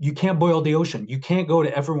you can't boil the ocean. You can't go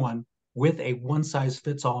to everyone with a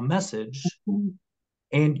one-size-fits-all message. Mm-hmm.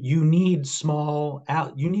 And you need small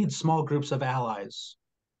groups of allies.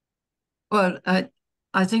 Well,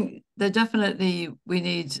 I think that definitely we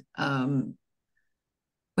need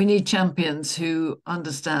champions who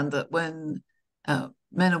understand that when men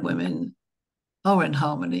and women are in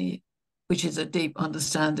harmony, which is a deep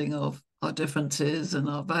understanding of our differences and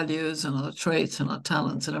our values and our traits and our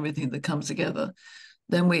talents and everything that comes together,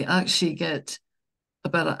 then we actually get a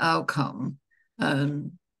better outcome.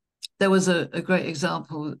 There was a great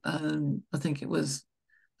example, I think it was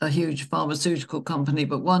a huge pharmaceutical company,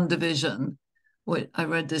 but one division, I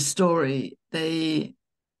read this story, the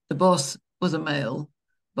boss was a male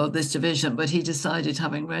of this division, but he decided,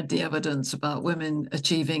 having read the evidence about women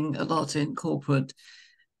achieving a lot in corporate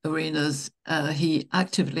arenas, he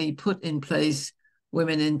actively put in place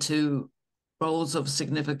women into roles of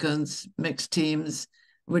significance, mixed teams,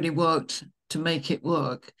 really worked to make it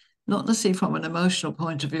work. not necessarily from an emotional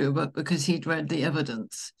point of view, but because he'd read the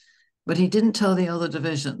evidence. But he didn't tell the other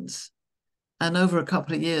divisions. And over a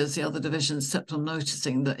couple of years, the other divisions kept on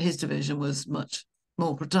noticing that his division was much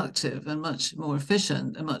more productive and much more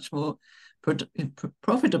efficient and much more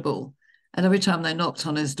profitable. And every time they knocked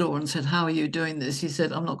on his door and said, "How are you doing this?" he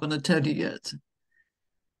said, "I'm not going to tell you yet.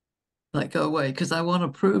 Like, go away, because I want to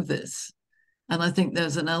prove this." And I think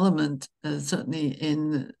there's an element, certainly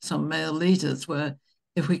in some male leaders, where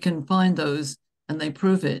if we can find those and they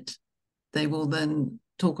prove it, they will then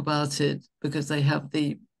talk about it because they have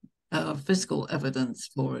the physical evidence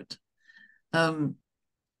for it.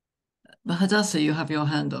 Hadassah, you have your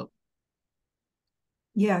hand up.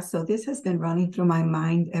 Yeah, so this has been running through my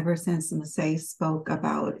mind ever since Masay spoke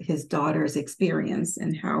about his daughter's experience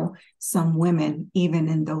and how some women, even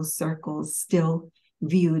in those circles, still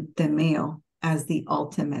viewed the male as the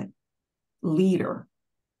ultimate leader,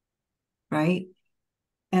 right?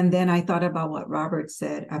 And then I thought about what Robert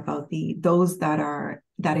said about those that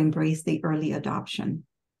embrace the early adoption.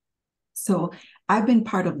 So I've been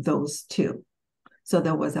part of those too. So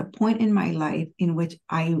there was a point in my life in which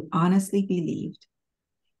I honestly believed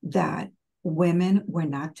that women were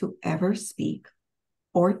not to ever speak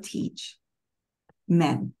or teach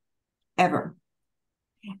men, ever.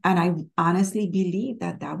 And I honestly believe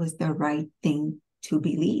that that was the right thing to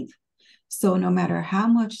believe. So no matter how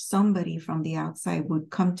much somebody from the outside would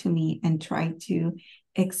come to me and try to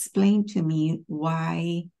explain to me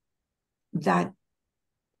why that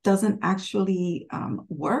doesn't actually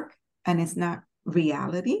work and it's not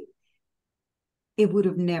reality, it would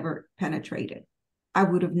have never penetrated. I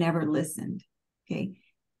would have never listened. Okay.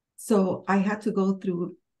 So I had to go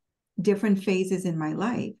through different phases in my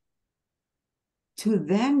life to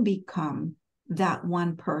then become that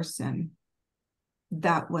one person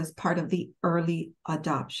that was part of the early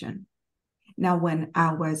adoption. Now, when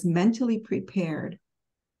I was mentally prepared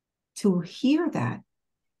to hear that,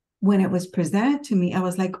 when it was presented to me, I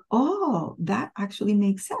was like, oh, that actually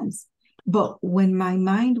makes sense. But when my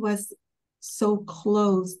mind was so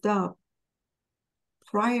closed up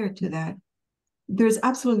prior to that, there's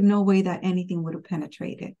absolutely no way that anything would have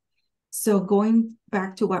penetrated. So going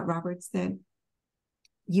back to what Robert said,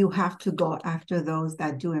 you have to go after those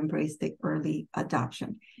that do embrace the early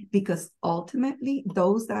adoption, because ultimately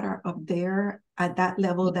those that are up there at that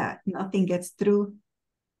level that nothing gets through,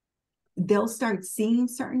 they'll start seeing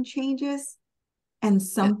certain changes and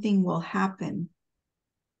something will happen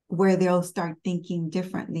where they'll start thinking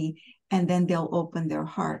differently, and then they'll open their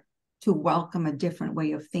heart to welcome a different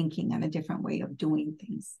way of thinking and a different way of doing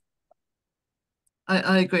things.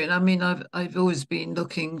 I agree. And I mean, I've always been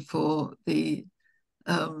looking for the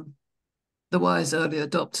wise early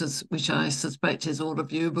adopters, which I suspect is all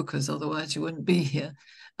of you, because otherwise you wouldn't be here.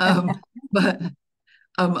 But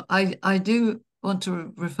I do want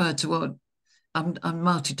to refer to what I'm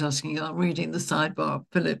multitasking. I'm reading the sidebar,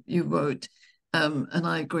 Philip, you wrote, and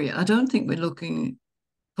I agree. I don't think we're looking,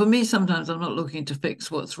 for me, sometimes I'm not looking to fix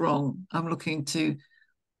what's wrong. I'm looking to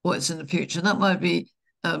what's in the future. And that might be,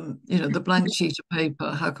 the blank sheet of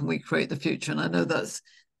paper. How can we create the future? And I know that's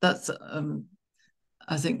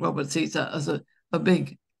I think Robert sees that as a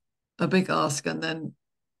big ask, and then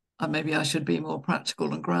maybe I should be more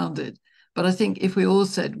practical and grounded. But I think if we all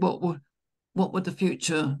said what would the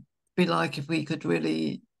future be like if we could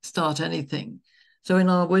really start anything? So in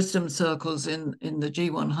our wisdom circles in the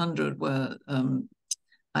G100, where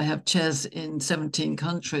I have chairs in 17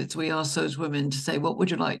 countries, we ask those women to say, what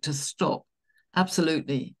would you like to stop?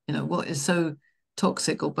 Absolutely. What is so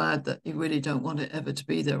toxic or bad that you really don't want it ever to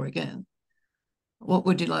be there again? What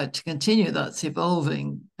would you like to continue that's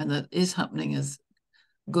evolving and that is happening as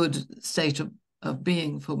good state of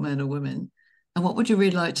being for men or women? And what would you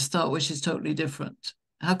really like to start, which is totally different?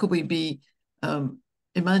 How could we be,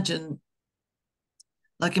 imagine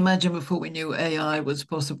before we knew AI was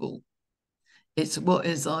possible. It's what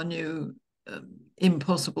is our new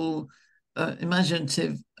impossible,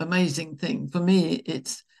 imaginative, amazing thing. For me,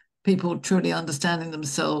 it's people truly understanding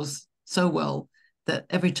themselves so well that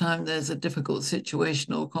every time there's a difficult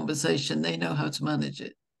situation or conversation, they know how to manage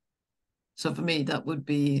it. So for me, that would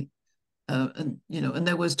be, and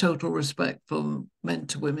there was total respect from men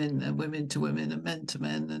to women and women to women and men to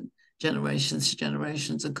men and generations to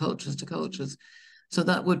generations and cultures to cultures. So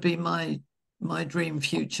that would be my dream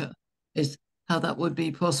future, is how that would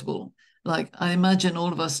be possible. Like, I imagine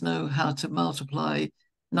all of us know how to multiply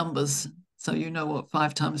numbers. So you know what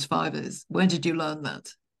 5 times 5 is. When did you learn that?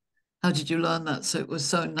 How did you learn that? So it was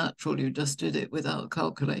so natural, you just did it without a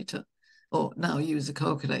calculator, or now use a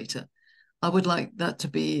calculator. I would like that to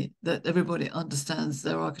be that everybody understands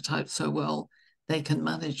their archetype so well they can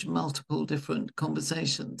manage multiple different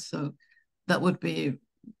conversations. So that would be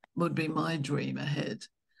my dream ahead.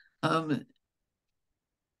 The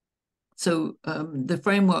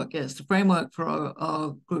framework, yes, the framework for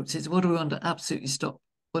our groups is what do we want to absolutely stop,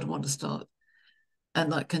 what do we want to start,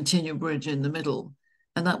 and that continue bridge in the middle.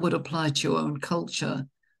 And that would apply to your own culture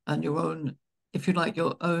and your own, if you like,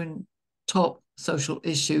 your own top social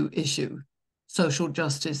social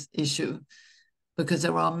justice issue, because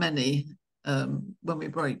there are many when we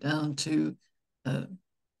break down to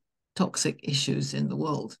toxic issues in the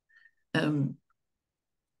world. And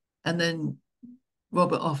then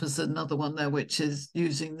Robert offers another one there, which is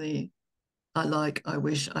using the I like, I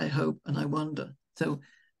wish, I hope, and I wonder. So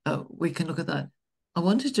we can look at that. I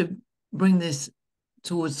wanted to bring this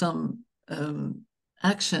towards some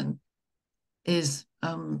action is,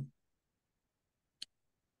 and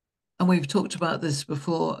we've talked about this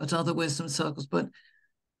before at other wisdom circles, but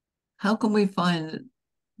how can we find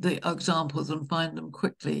the examples and find them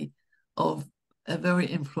quickly of very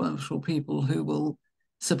influential people who will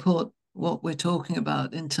support what we're talking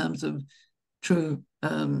about in terms of true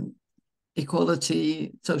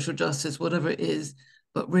equality, social justice, whatever it is,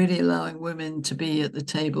 but really allowing women to be at the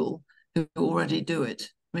table who already do it.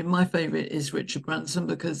 I mean, my favorite is Richard Branson,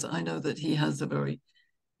 because I know that he has a very,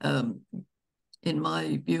 in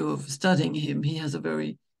my view of studying him, he has a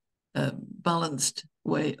very balanced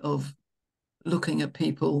way of looking at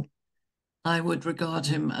people. I would regard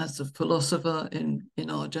him as a philosopher in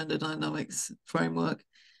our gender dynamics framework.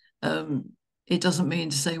 It doesn't mean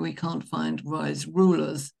to say we can't find wise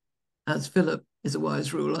rulers, as Philip is a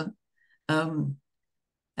wise ruler, and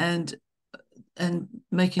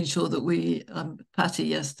making sure that we, Patty,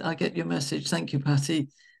 yes, I get your message. Thank you, Patty.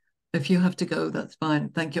 If you have to go, that's fine.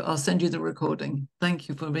 Thank you. I'll send you the recording. Thank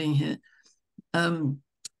you for being here.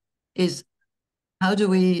 Is how do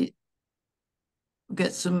we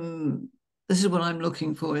get some, this is what I'm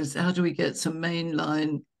looking for, is how do we get some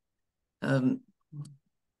mainline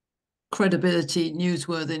credibility,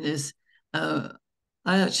 newsworthiness? I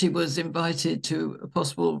actually was invited to a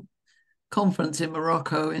possible conference in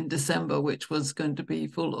Morocco in December, which was going to be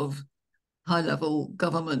full of high-level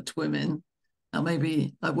government women. Now,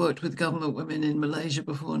 maybe I worked with government women in Malaysia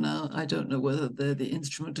before now. I don't know whether they're the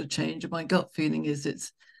instrument of change. My gut feeling is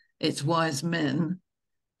it's wise men.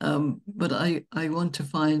 But I want to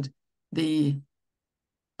find I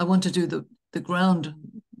want to do the ground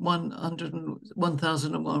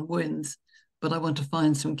 1001 wins, but I want to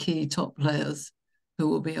find some key top players who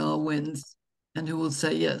will be our wins and who will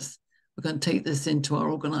say, yes, we're going to take this into our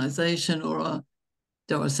organization or our,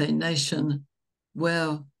 dare I say, nation.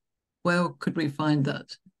 Where could we find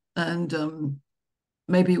that? And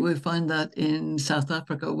maybe we find that in South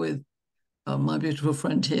Africa with my beautiful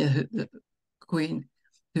friend here, the Queen,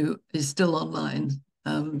 who is still online,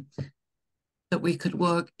 that we could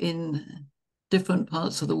work in different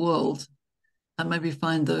parts of the world and maybe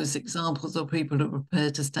find those examples of people who are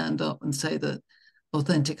prepared to stand up and say that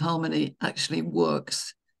authentic harmony actually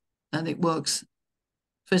works, and it works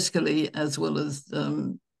fiscally as well as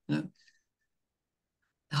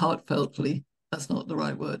heartfeltly. That's not the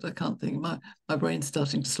right word. I can't think. My brain's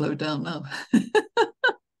starting to slow down now.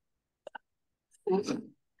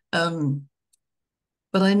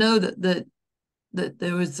 But I know that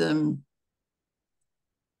there is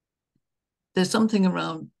there's something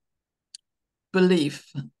around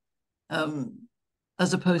belief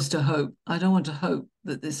as opposed to hope. I don't want to hope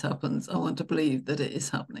that this happens. I want to believe that it is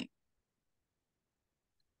happening.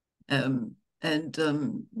 I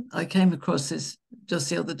came across this just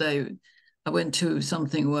the other day. I went to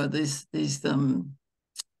something where these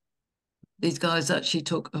guys actually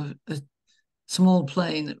took a small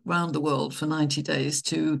plane around the world for 90 days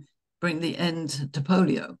to bring the end to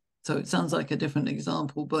polio. So it sounds like a different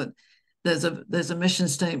example, but there's a mission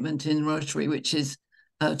statement in Rotary, which is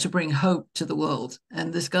to bring hope to the world.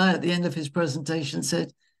 And this guy at the end of his presentation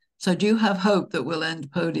said, so do you have hope that we'll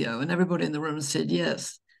end polio? And everybody in the room said,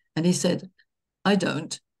 yes. And he said, I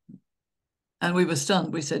don't. And we were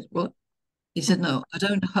stunned. We said, what? He said, no, I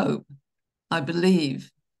don't hope. I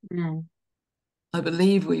believe. Mm. I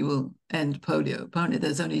believe we will end polio. Apparently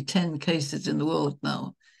there's only 10 cases in the world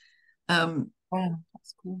now. Wow,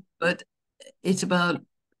 that's cool. But it's about,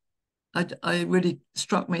 I really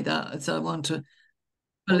struck me that as I want to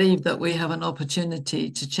believe that we have an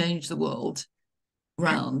opportunity to change the world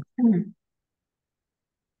round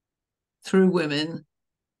through women,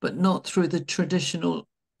 but not through the traditional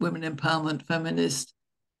women empowerment feminist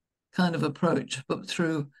kind of approach, but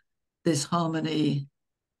through this harmony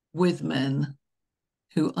with men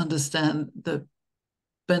who understand the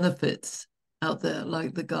benefits out there,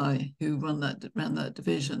 like the guy who ran that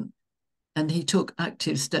division, and he took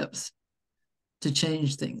active steps to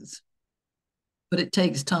change things. But it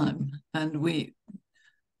takes time, and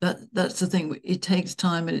that's the thing. It takes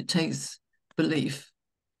time and it takes belief.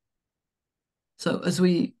 So as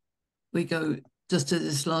we go just to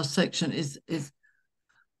this last section, is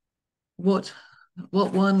what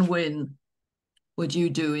one win would you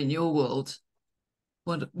do in your world?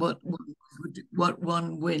 What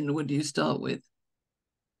one win would you start with?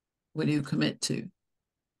 Will you commit to?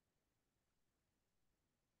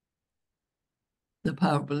 The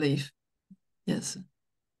power of belief. Yes.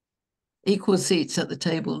 Equal seats at the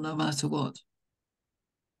table, no matter what.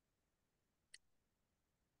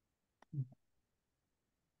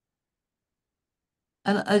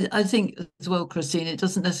 And I think as well, Christine, it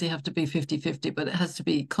doesn't necessarily have to be 50-50, but it has to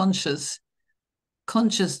be conscious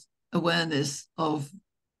awareness of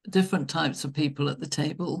different types of people at the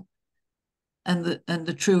table, and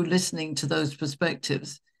the true listening to those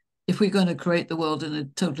perspectives. If we're going to create the world in a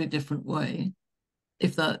totally different way,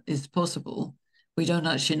 if that is possible, we don't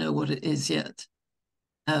actually know what it is yet.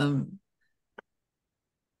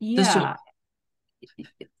 Yeah,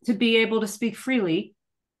 to be able to speak freely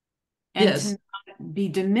and yes, to not be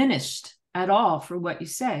diminished at all for what you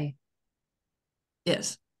say.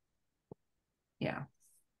 yes. Yeah.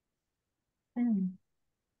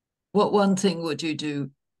 What one thing would you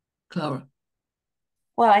do, Clara?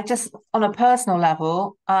 Well, I just, on a personal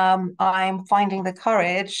level, I'm finding the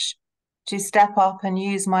courage to step up and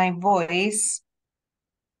use my voice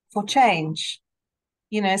for change.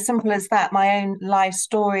 You know, simple as that, my own life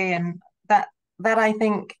story, and that I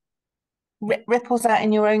think ripples out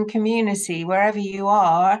in your own community, wherever you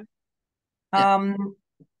are. Yeah.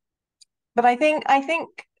 But I think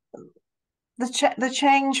the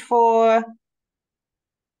change for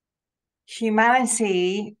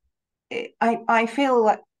humanity, I feel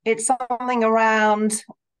like it's something around,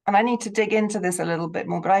 and I need to dig into this a little bit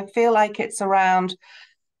more, but I feel like it's around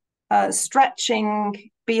stretching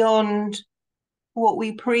beyond what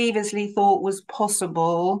we previously thought was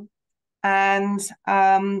possible, and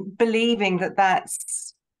believing that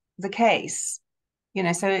that's the case. You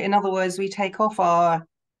know, so in other words, we take off our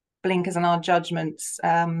blinkers and our judgments.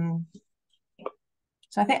 So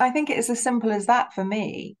I think it's as simple as that for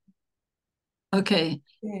me. Okay.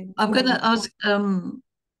 I'm going to ask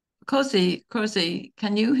Cozy,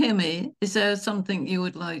 can you hear me? Is there something you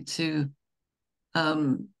would like to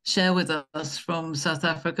share with us from South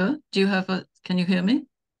Africa? Can you hear me?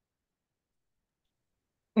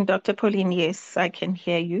 Dr. Pauline, yes, I can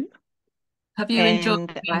hear you. Have you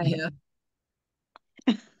enjoyed being here?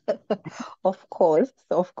 Of course,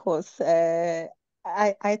 of course.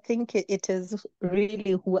 I think it is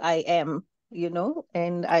really who I am, you know,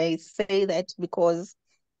 and I say that because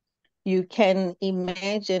you can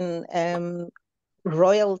imagine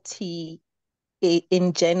royalty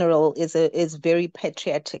in general is very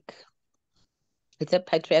patriotic. It's a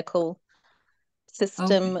patriarchal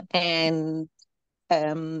system, Okay. and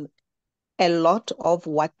a lot of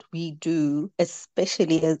what we do,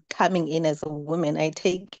 especially as coming in as a woman,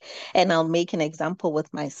 and I'll make an example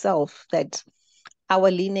with myself that our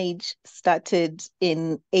lineage started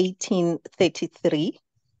in 1833,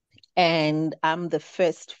 and I'm the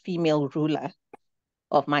first female ruler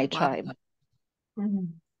of my Wow. tribe.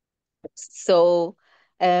 So,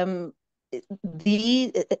 the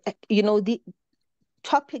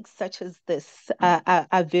topics such as this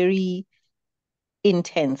are very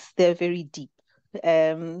intense. They're very deep.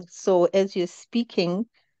 So as you're speaking,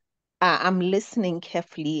 I'm listening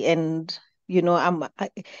carefully, and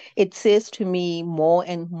it says to me more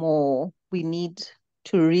and more we need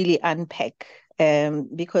to really unpack,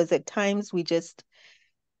 because at times we just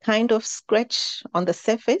kind of scratch on the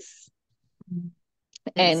surface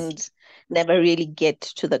and Yes. never really get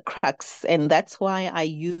to the crux. And that's why I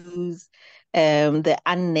use the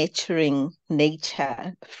unnaturing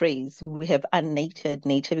nature phrase. We have unnatured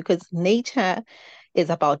nature because nature is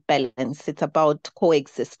about balance. It's about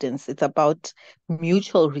coexistence. It's about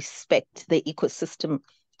mutual respect. The ecosystem,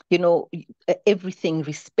 everything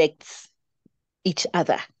respects each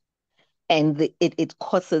other, and it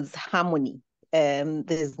causes harmony.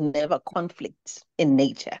 There's never conflict in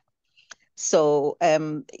nature. So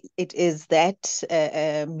it is that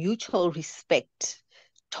mutual respect,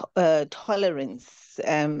 tolerance,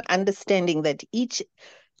 understanding that each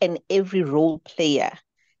and every role player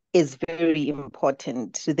is very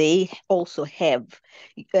important. They also have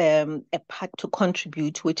a part to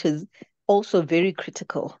contribute, which is also very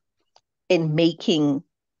critical in making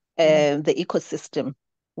the ecosystem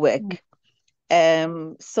work.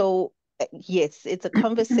 So yes, it's a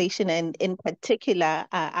conversation, and in particular,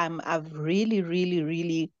 I've really, really,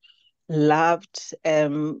 really loved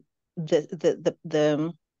the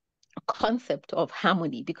concept of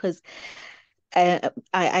harmony, because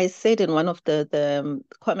I said in one of the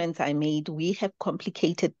comments I made, we have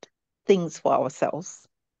complicated things for ourselves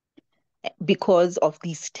because of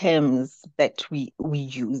these terms that we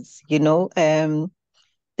use, you know.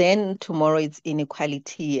 Then tomorrow it's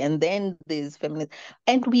inequality, and then there's feminism,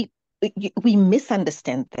 and we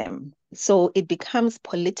misunderstand them. So it becomes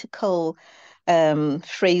political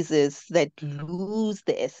phrases that lose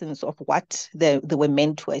the essence of what they were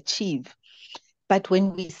meant to achieve. But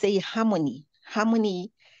when we say harmony,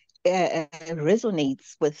 harmony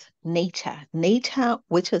resonates with nature. Nature,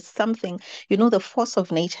 which is something, you know, the force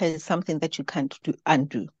of nature is something that you can't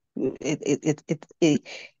undo. It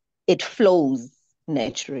flows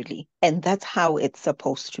naturally, and that's how it's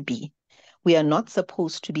supposed to be. We are not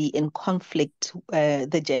supposed to be in conflict,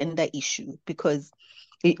 the gender issue, because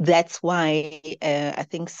that's why I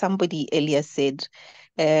think somebody earlier said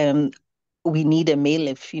we need a male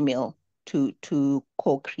and female to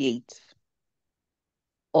co-create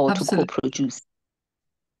or to Absolutely. co-produce,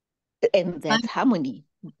 and that's harmony.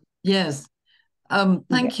 Yes. Yeah.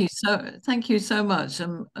 Thank you so much.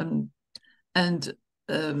 And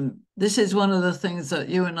this is one of the things that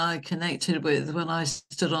you and I connected with when I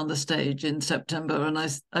stood on the stage in September, and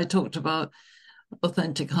I talked about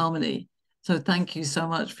authentic harmony. So thank you so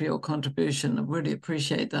much for your contribution. I really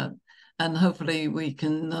appreciate that. And hopefully we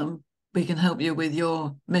can help you with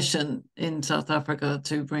your mission in South Africa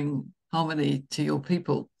to bring harmony to your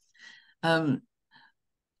people. I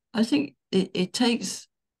think it takes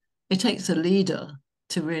a leader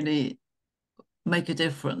to really make a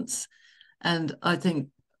difference. And I think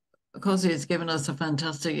Kosi has given us a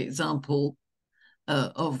fantastic example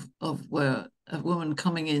of where a woman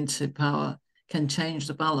coming into power can change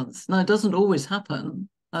the balance. Now, it doesn't always happen.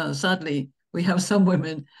 Sadly, we have some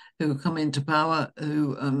women who come into power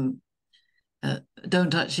who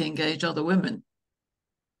don't actually engage other women.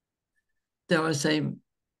 Dare I say,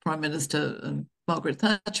 Prime Minister Margaret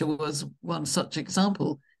Thatcher was one such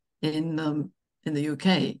example in the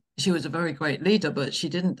UK. She was a very great leader, but she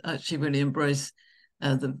didn't actually really embrace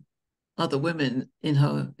the other women in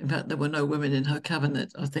her. In fact, there were no women in her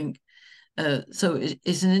cabinet, I think. So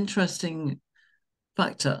it's an interesting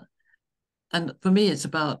factor. And for me, it's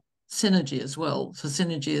about synergy as well. So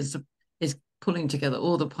synergy is pulling together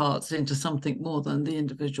all the parts into something more than the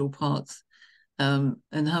individual parts,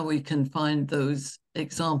 and how we can find those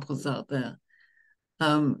examples out there.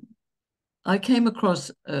 I came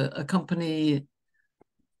across a company,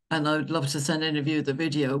 and I would love to send any of you the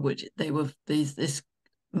video, which they were this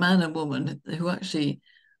man and woman who actually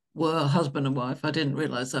were husband and wife. I didn't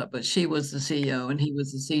realize that, but she was the CEO and he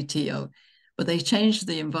was the CTO. But they changed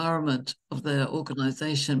the environment of their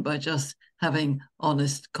organization by just having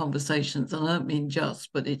honest conversations. And I don't mean just,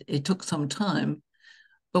 but it took some time.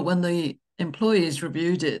 But when the employees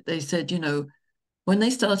reviewed it, they said, you know, when they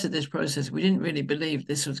started this process, we didn't really believe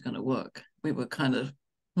this was going to work. We were kind of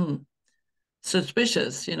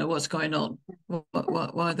suspicious, you know, what's going on?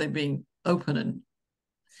 Why are they being open?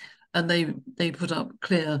 And they put up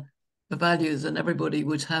clear values, and everybody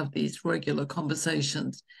would have these regular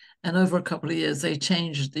conversations. And over a couple of years, they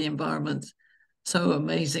changed the environment so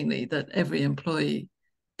amazingly that every employee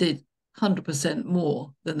did 100%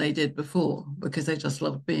 more than they did before, because they just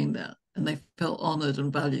loved being there and they felt honored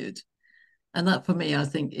and valued. And that, for me, I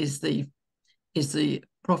think is the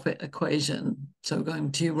profit equation. So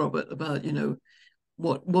going to you, Robert, about, you know,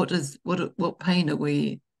 what pain are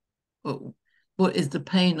we, what is the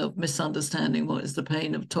pain of misunderstanding? What is the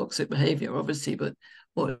pain of toxic behavior, obviously, but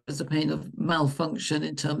what is the pain of malfunction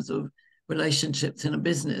in terms of relationships in a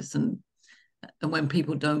business? And when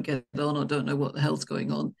people don't get on or don't know what the hell's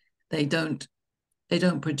going on, they don't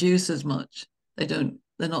produce as much. They're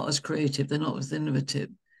not as creative. They're not as innovative.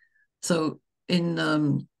 So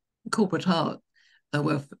in corporate heart,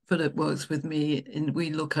 where Philip works with me, and we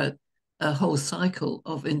look at a whole cycle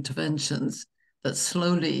of interventions that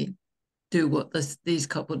slowly do what these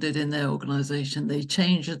couple did in their organization. They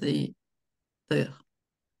change the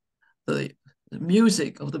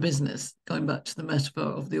music of the business, going back to the metaphor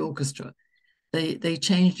of the orchestra. They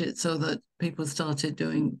changed it so that people started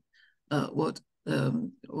doing what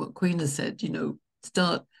Queen has said, you know,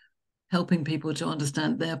 start helping people to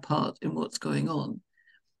understand their part in what's going on.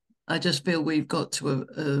 I just feel we've got to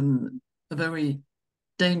a very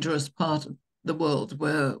dangerous part of the world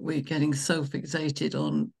where we're getting so fixated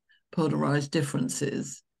on polarized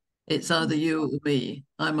differences. It's either you or me.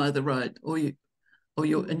 I'm either right or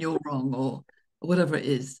you're wrong, or whatever it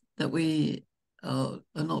is. that we are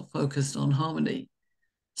not focused on harmony.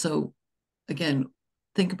 So again,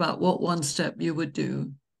 think about what one step you would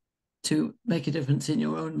do to make a difference in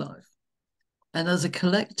your own life. And as a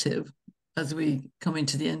collective, as we come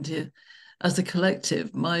into the end here, as a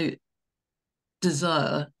collective, my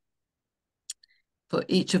desire for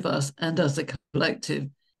each of us and as a collective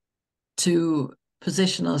to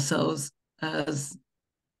position ourselves as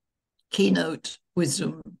keynote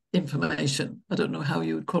wisdom information. I don't know how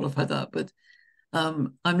you would qualify that, but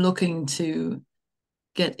I'm looking to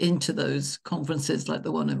get into those conferences like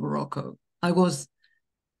the one in Morocco. I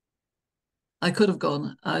could have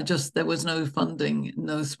gone. There was no funding,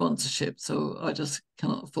 no sponsorship, so I just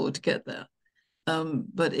cannot afford to get there.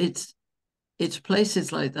 But it's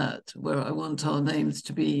places like that where I want our names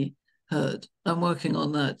to be heard. I'm working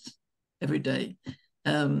on that every day.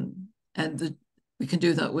 We can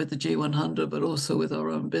do that with the G100, but also with our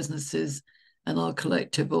own businesses and our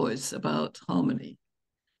collective voice about harmony.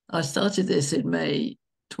 I started this in May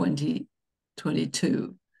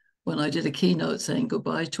 2022 when I did a keynote saying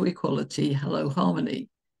goodbye to equality, hello harmony.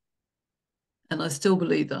 And I still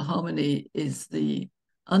believe that harmony is the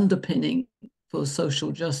underpinning for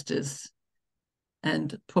social justice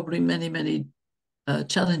and probably many, many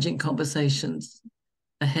challenging conversations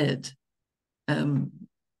ahead.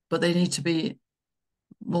 But they need to be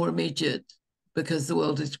more immediate because the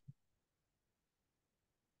world is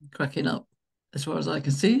cracking up as far as I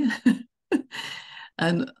can see.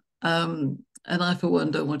 And I, for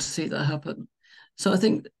one, don't want to see that happen. So I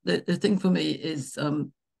think the thing for me is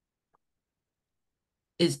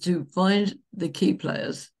to find the key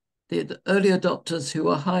players, the early adopters who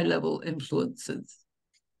are high-level influencers.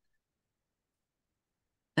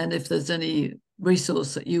 And if there's any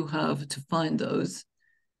resource that you have to find those,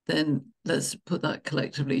 then let's put that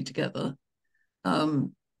collectively together.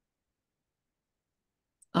 I'm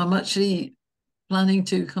actually planning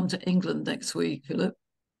to come to England next week, Philip.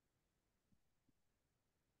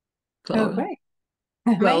 Clara. Oh, great.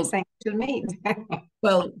 Amazing to meet.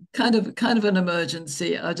 Well, kind of an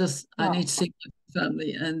emergency. I need to see my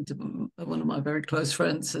family, and one of my very close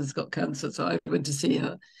friends has got cancer, so I went to see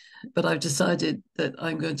her. But I've decided that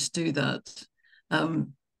I'm going to do that. I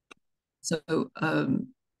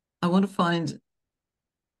want to find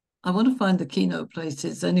the keynote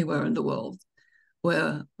places anywhere in the world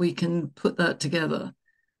where we can put that together,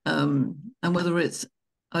 and whether it's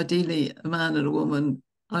ideally a man and a woman,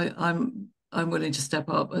 I'm willing to step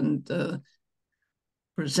up and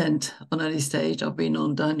present on any stage. I've been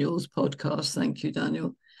on Daniel's podcast. Thank you,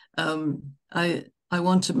 Daniel. I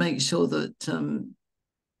want to make sure that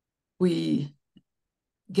we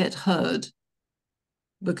get heard,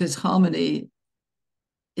 because harmony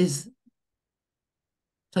is.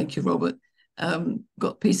 Thank you, Robert. Got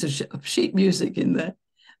a piece of sheet music in there.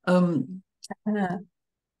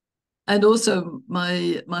 And also,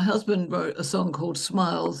 my husband wrote a song called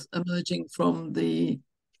 "Smiles," emerging from the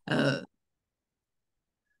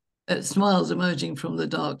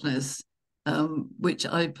darkness, which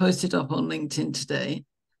I posted up on LinkedIn today.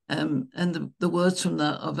 And the words from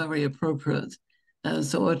that are very appropriate.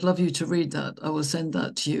 So I'd love you to read that. I will send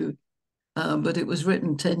that to you. But it was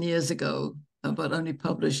written 10 years ago, but only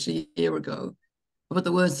published a year ago. But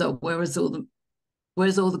the words are, where's all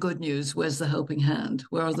the good news? Where's the helping hand?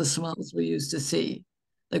 Where are the smiles we used to see?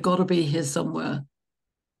 They've got to be here somewhere.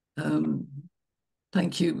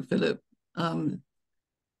 Thank you, Philip.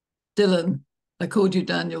 Dylan, I called you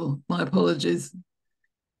Daniel. My apologies.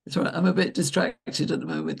 It's all right. I'm a bit distracted at the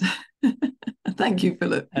moment. Thank you,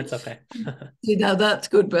 Philip. That's okay. See, now that's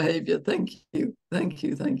good behavior. Thank you.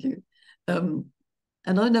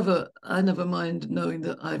 And I never mind knowing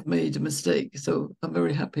that I've made a mistake. So I'm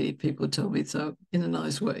very happy people tell me so in a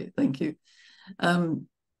nice way. Thank you. So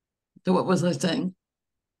what was I saying?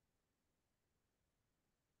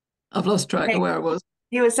 I've lost track of where I was.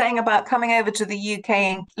 You were saying about coming over to the UK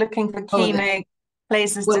and looking for keynote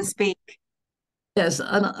places to speak. Yes,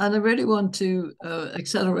 and I really want to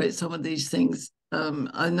accelerate some of these things.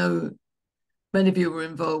 I know many of you were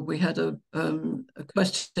involved. We had a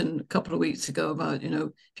question a couple of weeks ago about, if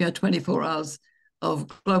you had 24 hours of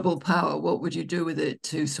global power, what would you do with it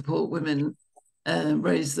to support women and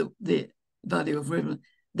raise the value of women?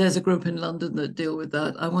 There's a group in London that deal with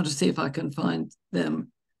that. I want to see if I can find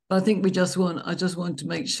them. But I think I just want to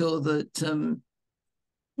make sure that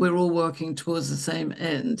we're all working towards the same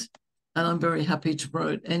end. And I'm very happy to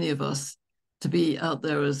promote any of us to be out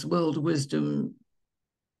there as world wisdom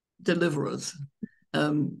deliverers,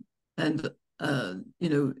 and to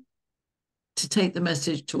take the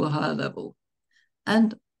message to a higher level.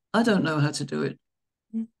 And I don't know how to do it.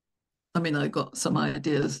 I mean, I got some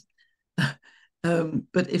ideas,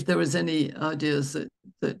 But if there is any ideas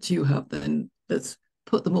that you have, then let's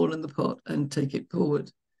put them all in the pot and take it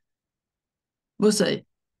forward. Mose.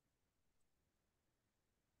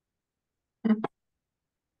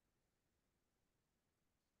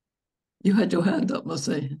 You had your hand up, Mose.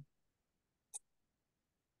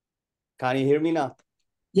 Can you hear me now?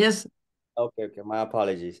 Yes. Okay, my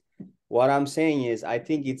apologies. What I'm saying is, I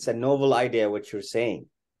think it's a novel idea what you're saying,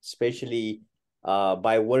 especially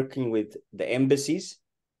by working with the embassies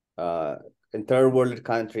in third world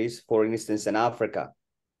countries, for instance, in Africa.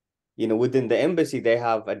 You know, within the embassy, they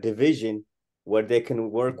have a division where they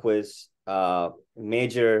can work with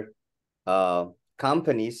major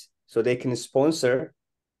companies so they can sponsor,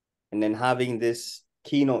 and then having this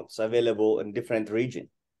keynotes available in different region.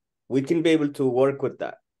 We can be able to work with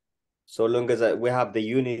that so long as we have the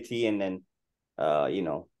unity, and then you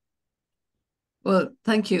know. Well,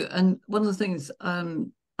 thank you. And one of the things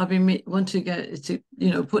I've been wanting to get is to,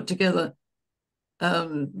 put together.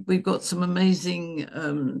 We've got some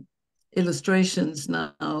amazing illustrations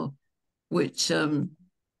now, which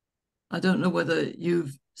I don't know whether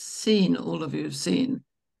you've seen, all of you have seen,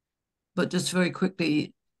 but just very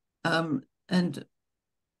quickly, and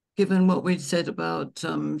given what we'd said about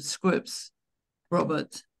scripts,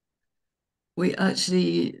 Robert, I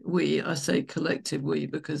say collective we,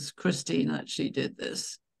 because Christine actually did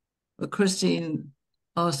this. But Christine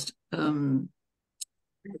actually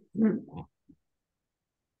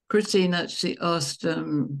asked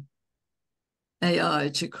AI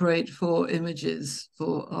to create 4 images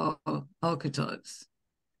for our archetypes.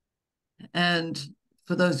 And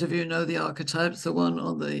for those of you who know the archetypes, the one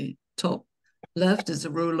on the top left is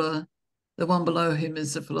a ruler, the one below him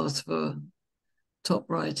is the philosopher, top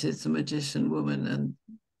right is the magician woman, and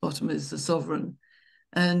bottom is the sovereign.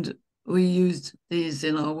 And we used these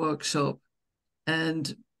in our workshop,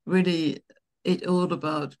 and really it's all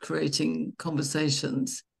about creating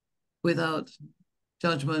conversations without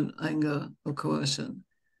judgment, anger, or coercion.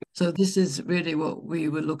 So this is really what we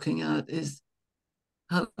were looking at, is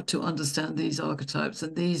how to understand these archetypes.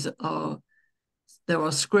 And there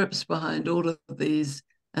are scripts behind all of these,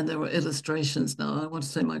 and there are illustrations now. I want to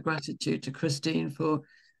say my gratitude to Christine for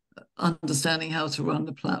understanding how to run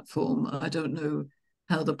the platform. I don't know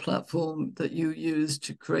how the platform that you use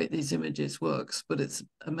to create these images works, but it's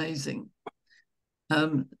amazing.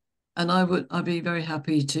 And I'd be very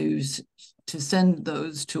happy to send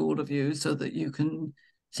those to all of you so that you can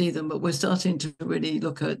see them. But we're starting to really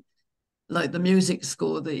look at, like, the music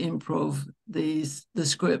score, the improv, the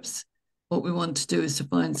scripts. What we want to do is to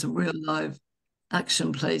find some real live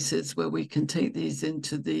action places where we can take these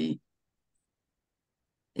into the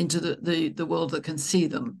world that can see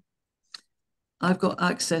them. I've got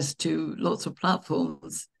access to lots of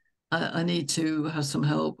platforms. I need to have some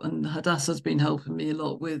help, and Hadassah's been helping me a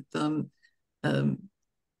lot with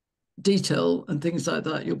detail and things like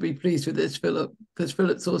that. You'll be pleased with this, Philip, because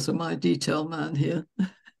Philip's also my detail man here.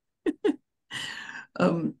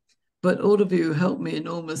 But all of you helped me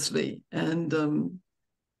enormously, and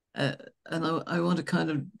I want to kind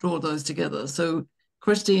of draw those together. So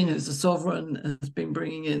Christine, who's a sovereign, has been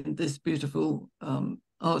bringing in this beautiful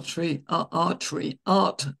artistry.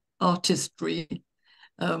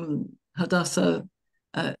 Hadassah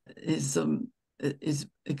is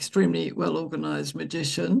extremely well organized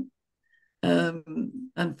magician,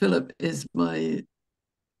 and Philip is my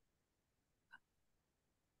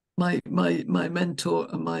mentor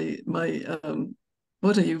and my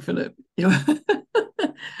what are you, Philip?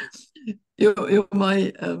 You're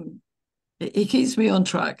my he keeps me on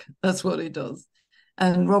track. That's what he does.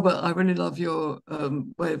 And Robert, I really love your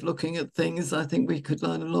way of looking at things. I think we could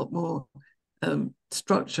learn a lot more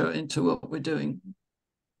structure into what we're doing.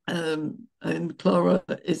 And Clara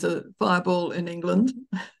is a fireball in England.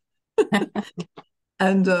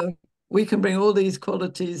 And we can bring all these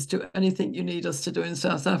qualities to anything you need us to do in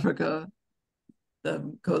South Africa,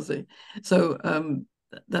 Cozy. So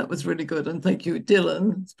that was really good. And thank you,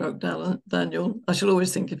 Dylan, Daniel. I shall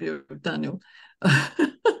always think of you, Daniel.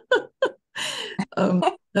 And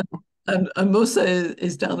Musa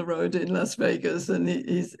is down the road in Las Vegas, and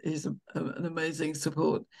he's an amazing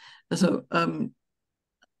support. So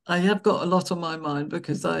I have got a lot on my mind,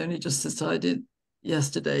 because I only just decided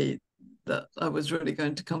yesterday that I was really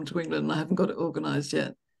going to come to England, and I haven't got it organized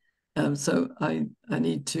yet. So I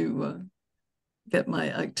need to get my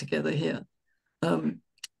act together here.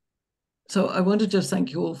 So I want to just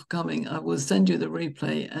thank you all for coming. I will send you the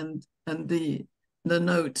replay and the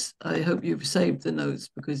notes. I hope you've saved the notes,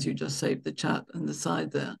 because you just saved the chat and the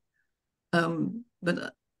side there.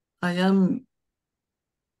 But I am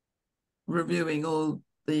reviewing all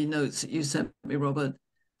the notes that you sent me, Robert.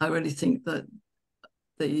 I really think that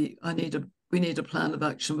we need a plan of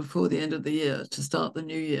action before the end of the year to start the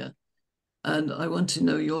new year. And I want to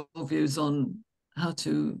know your views on how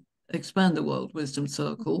to expand the World Wisdom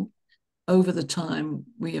Circle. Over the time,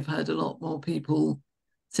 we have had a lot more people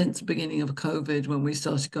since the beginning of COVID when we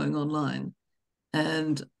started going online.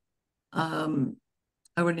 And I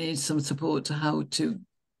really need some support to how to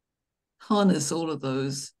harness all of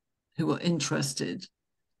those who are interested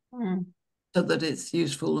so that it's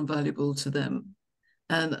useful and valuable to them.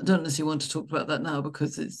 And I don't necessarily want to talk about that now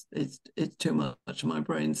because it's too much. My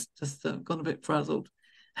brain's just gone a bit frazzled.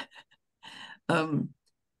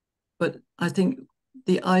 But I think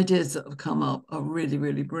the ideas that have come up are really,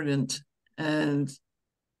 really brilliant. And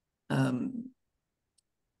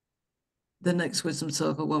the next Wisdom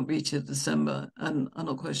Circle won't be till December, and I'm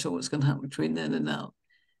not quite sure what's going to happen between then and now.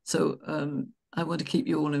 So I want to keep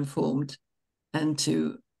you all informed and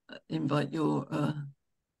to invite your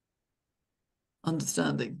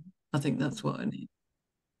understanding. I think that's what I need.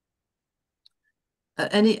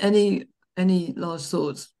 Any last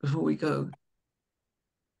thoughts before we go?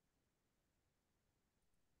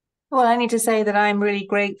 Well, I need to say that I'm really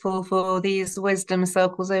grateful for these wisdom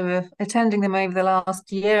circles, attending them over the last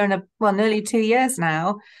year and nearly 2 years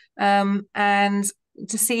now, and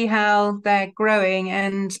to see how they're growing,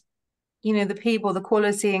 and the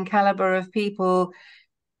quality and caliber of people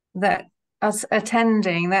that us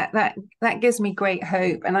attending, that gives me great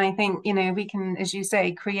hope. And I think we can, as you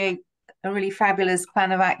say, create a really fabulous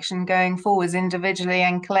plan of action going forwards, individually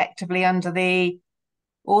and collectively, under the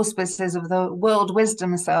auspices of the World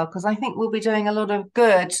Wisdom Circle, because I think we'll be doing a lot of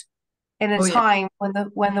good in a time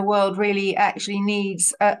when the world really actually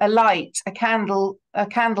needs a light, a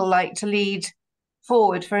candlelight to lead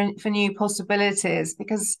forward for new possibilities.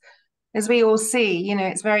 Because as we all see,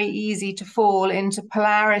 it's very easy to fall into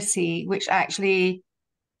polarity, which actually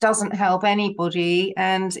doesn't help anybody.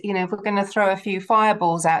 And if we're going to throw a few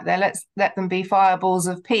fireballs out there, let's let them be fireballs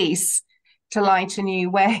of peace to light a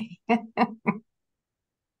new way.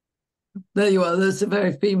 There you are. That's a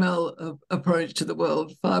very female approach to the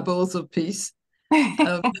world. Fireballs of peace.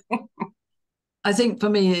 I think for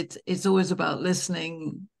me, it's always about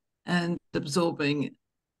listening and absorbing,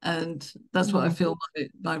 and that's what I feel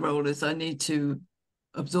my role is. I need to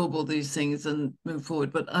absorb all these things and move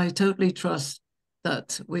forward. But I totally trust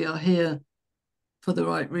that we are here for the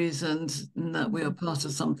right reasons, and that we are part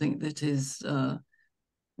of something that is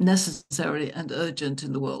necessary and urgent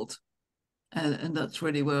in the world. And that's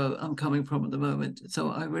really where I'm coming from at the moment. So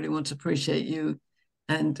I really want to appreciate you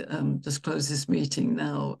and just close this meeting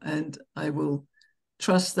now. And I will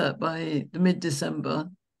trust that by the mid-December,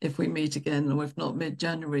 if we meet again, or if not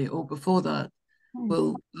mid-January or before that,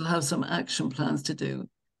 we'll have some action plans to do.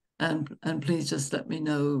 And please just let me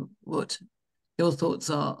know what your thoughts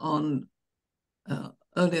are on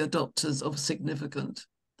early adopters of significant.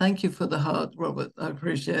 Thank you for the heart, Robert. I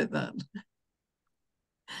appreciate that.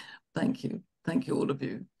 Thank you. Thank you, all of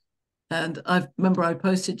you. And I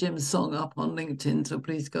posted Jim's song up on LinkedIn, so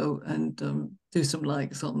please go and do some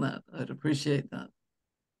likes on that. I'd appreciate that.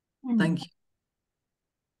 Thank you.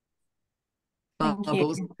 Thank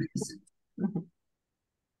Bubbles. you.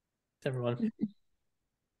 Everyone.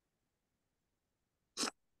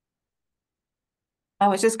 I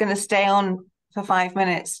was just going to stay on for 5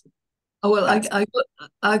 minutes. Oh, well,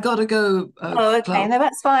 I got to go. Oh, okay. Clara. No,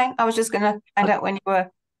 that's fine. I was just going to find out when you were.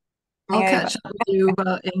 I'll catch up with you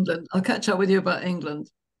about England. I'll catch up with you about England.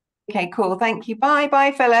 Okay, cool. Thank you. Bye.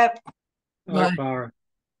 Bye, Philip. Bye, Clara.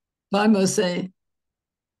 Bye, Mercy.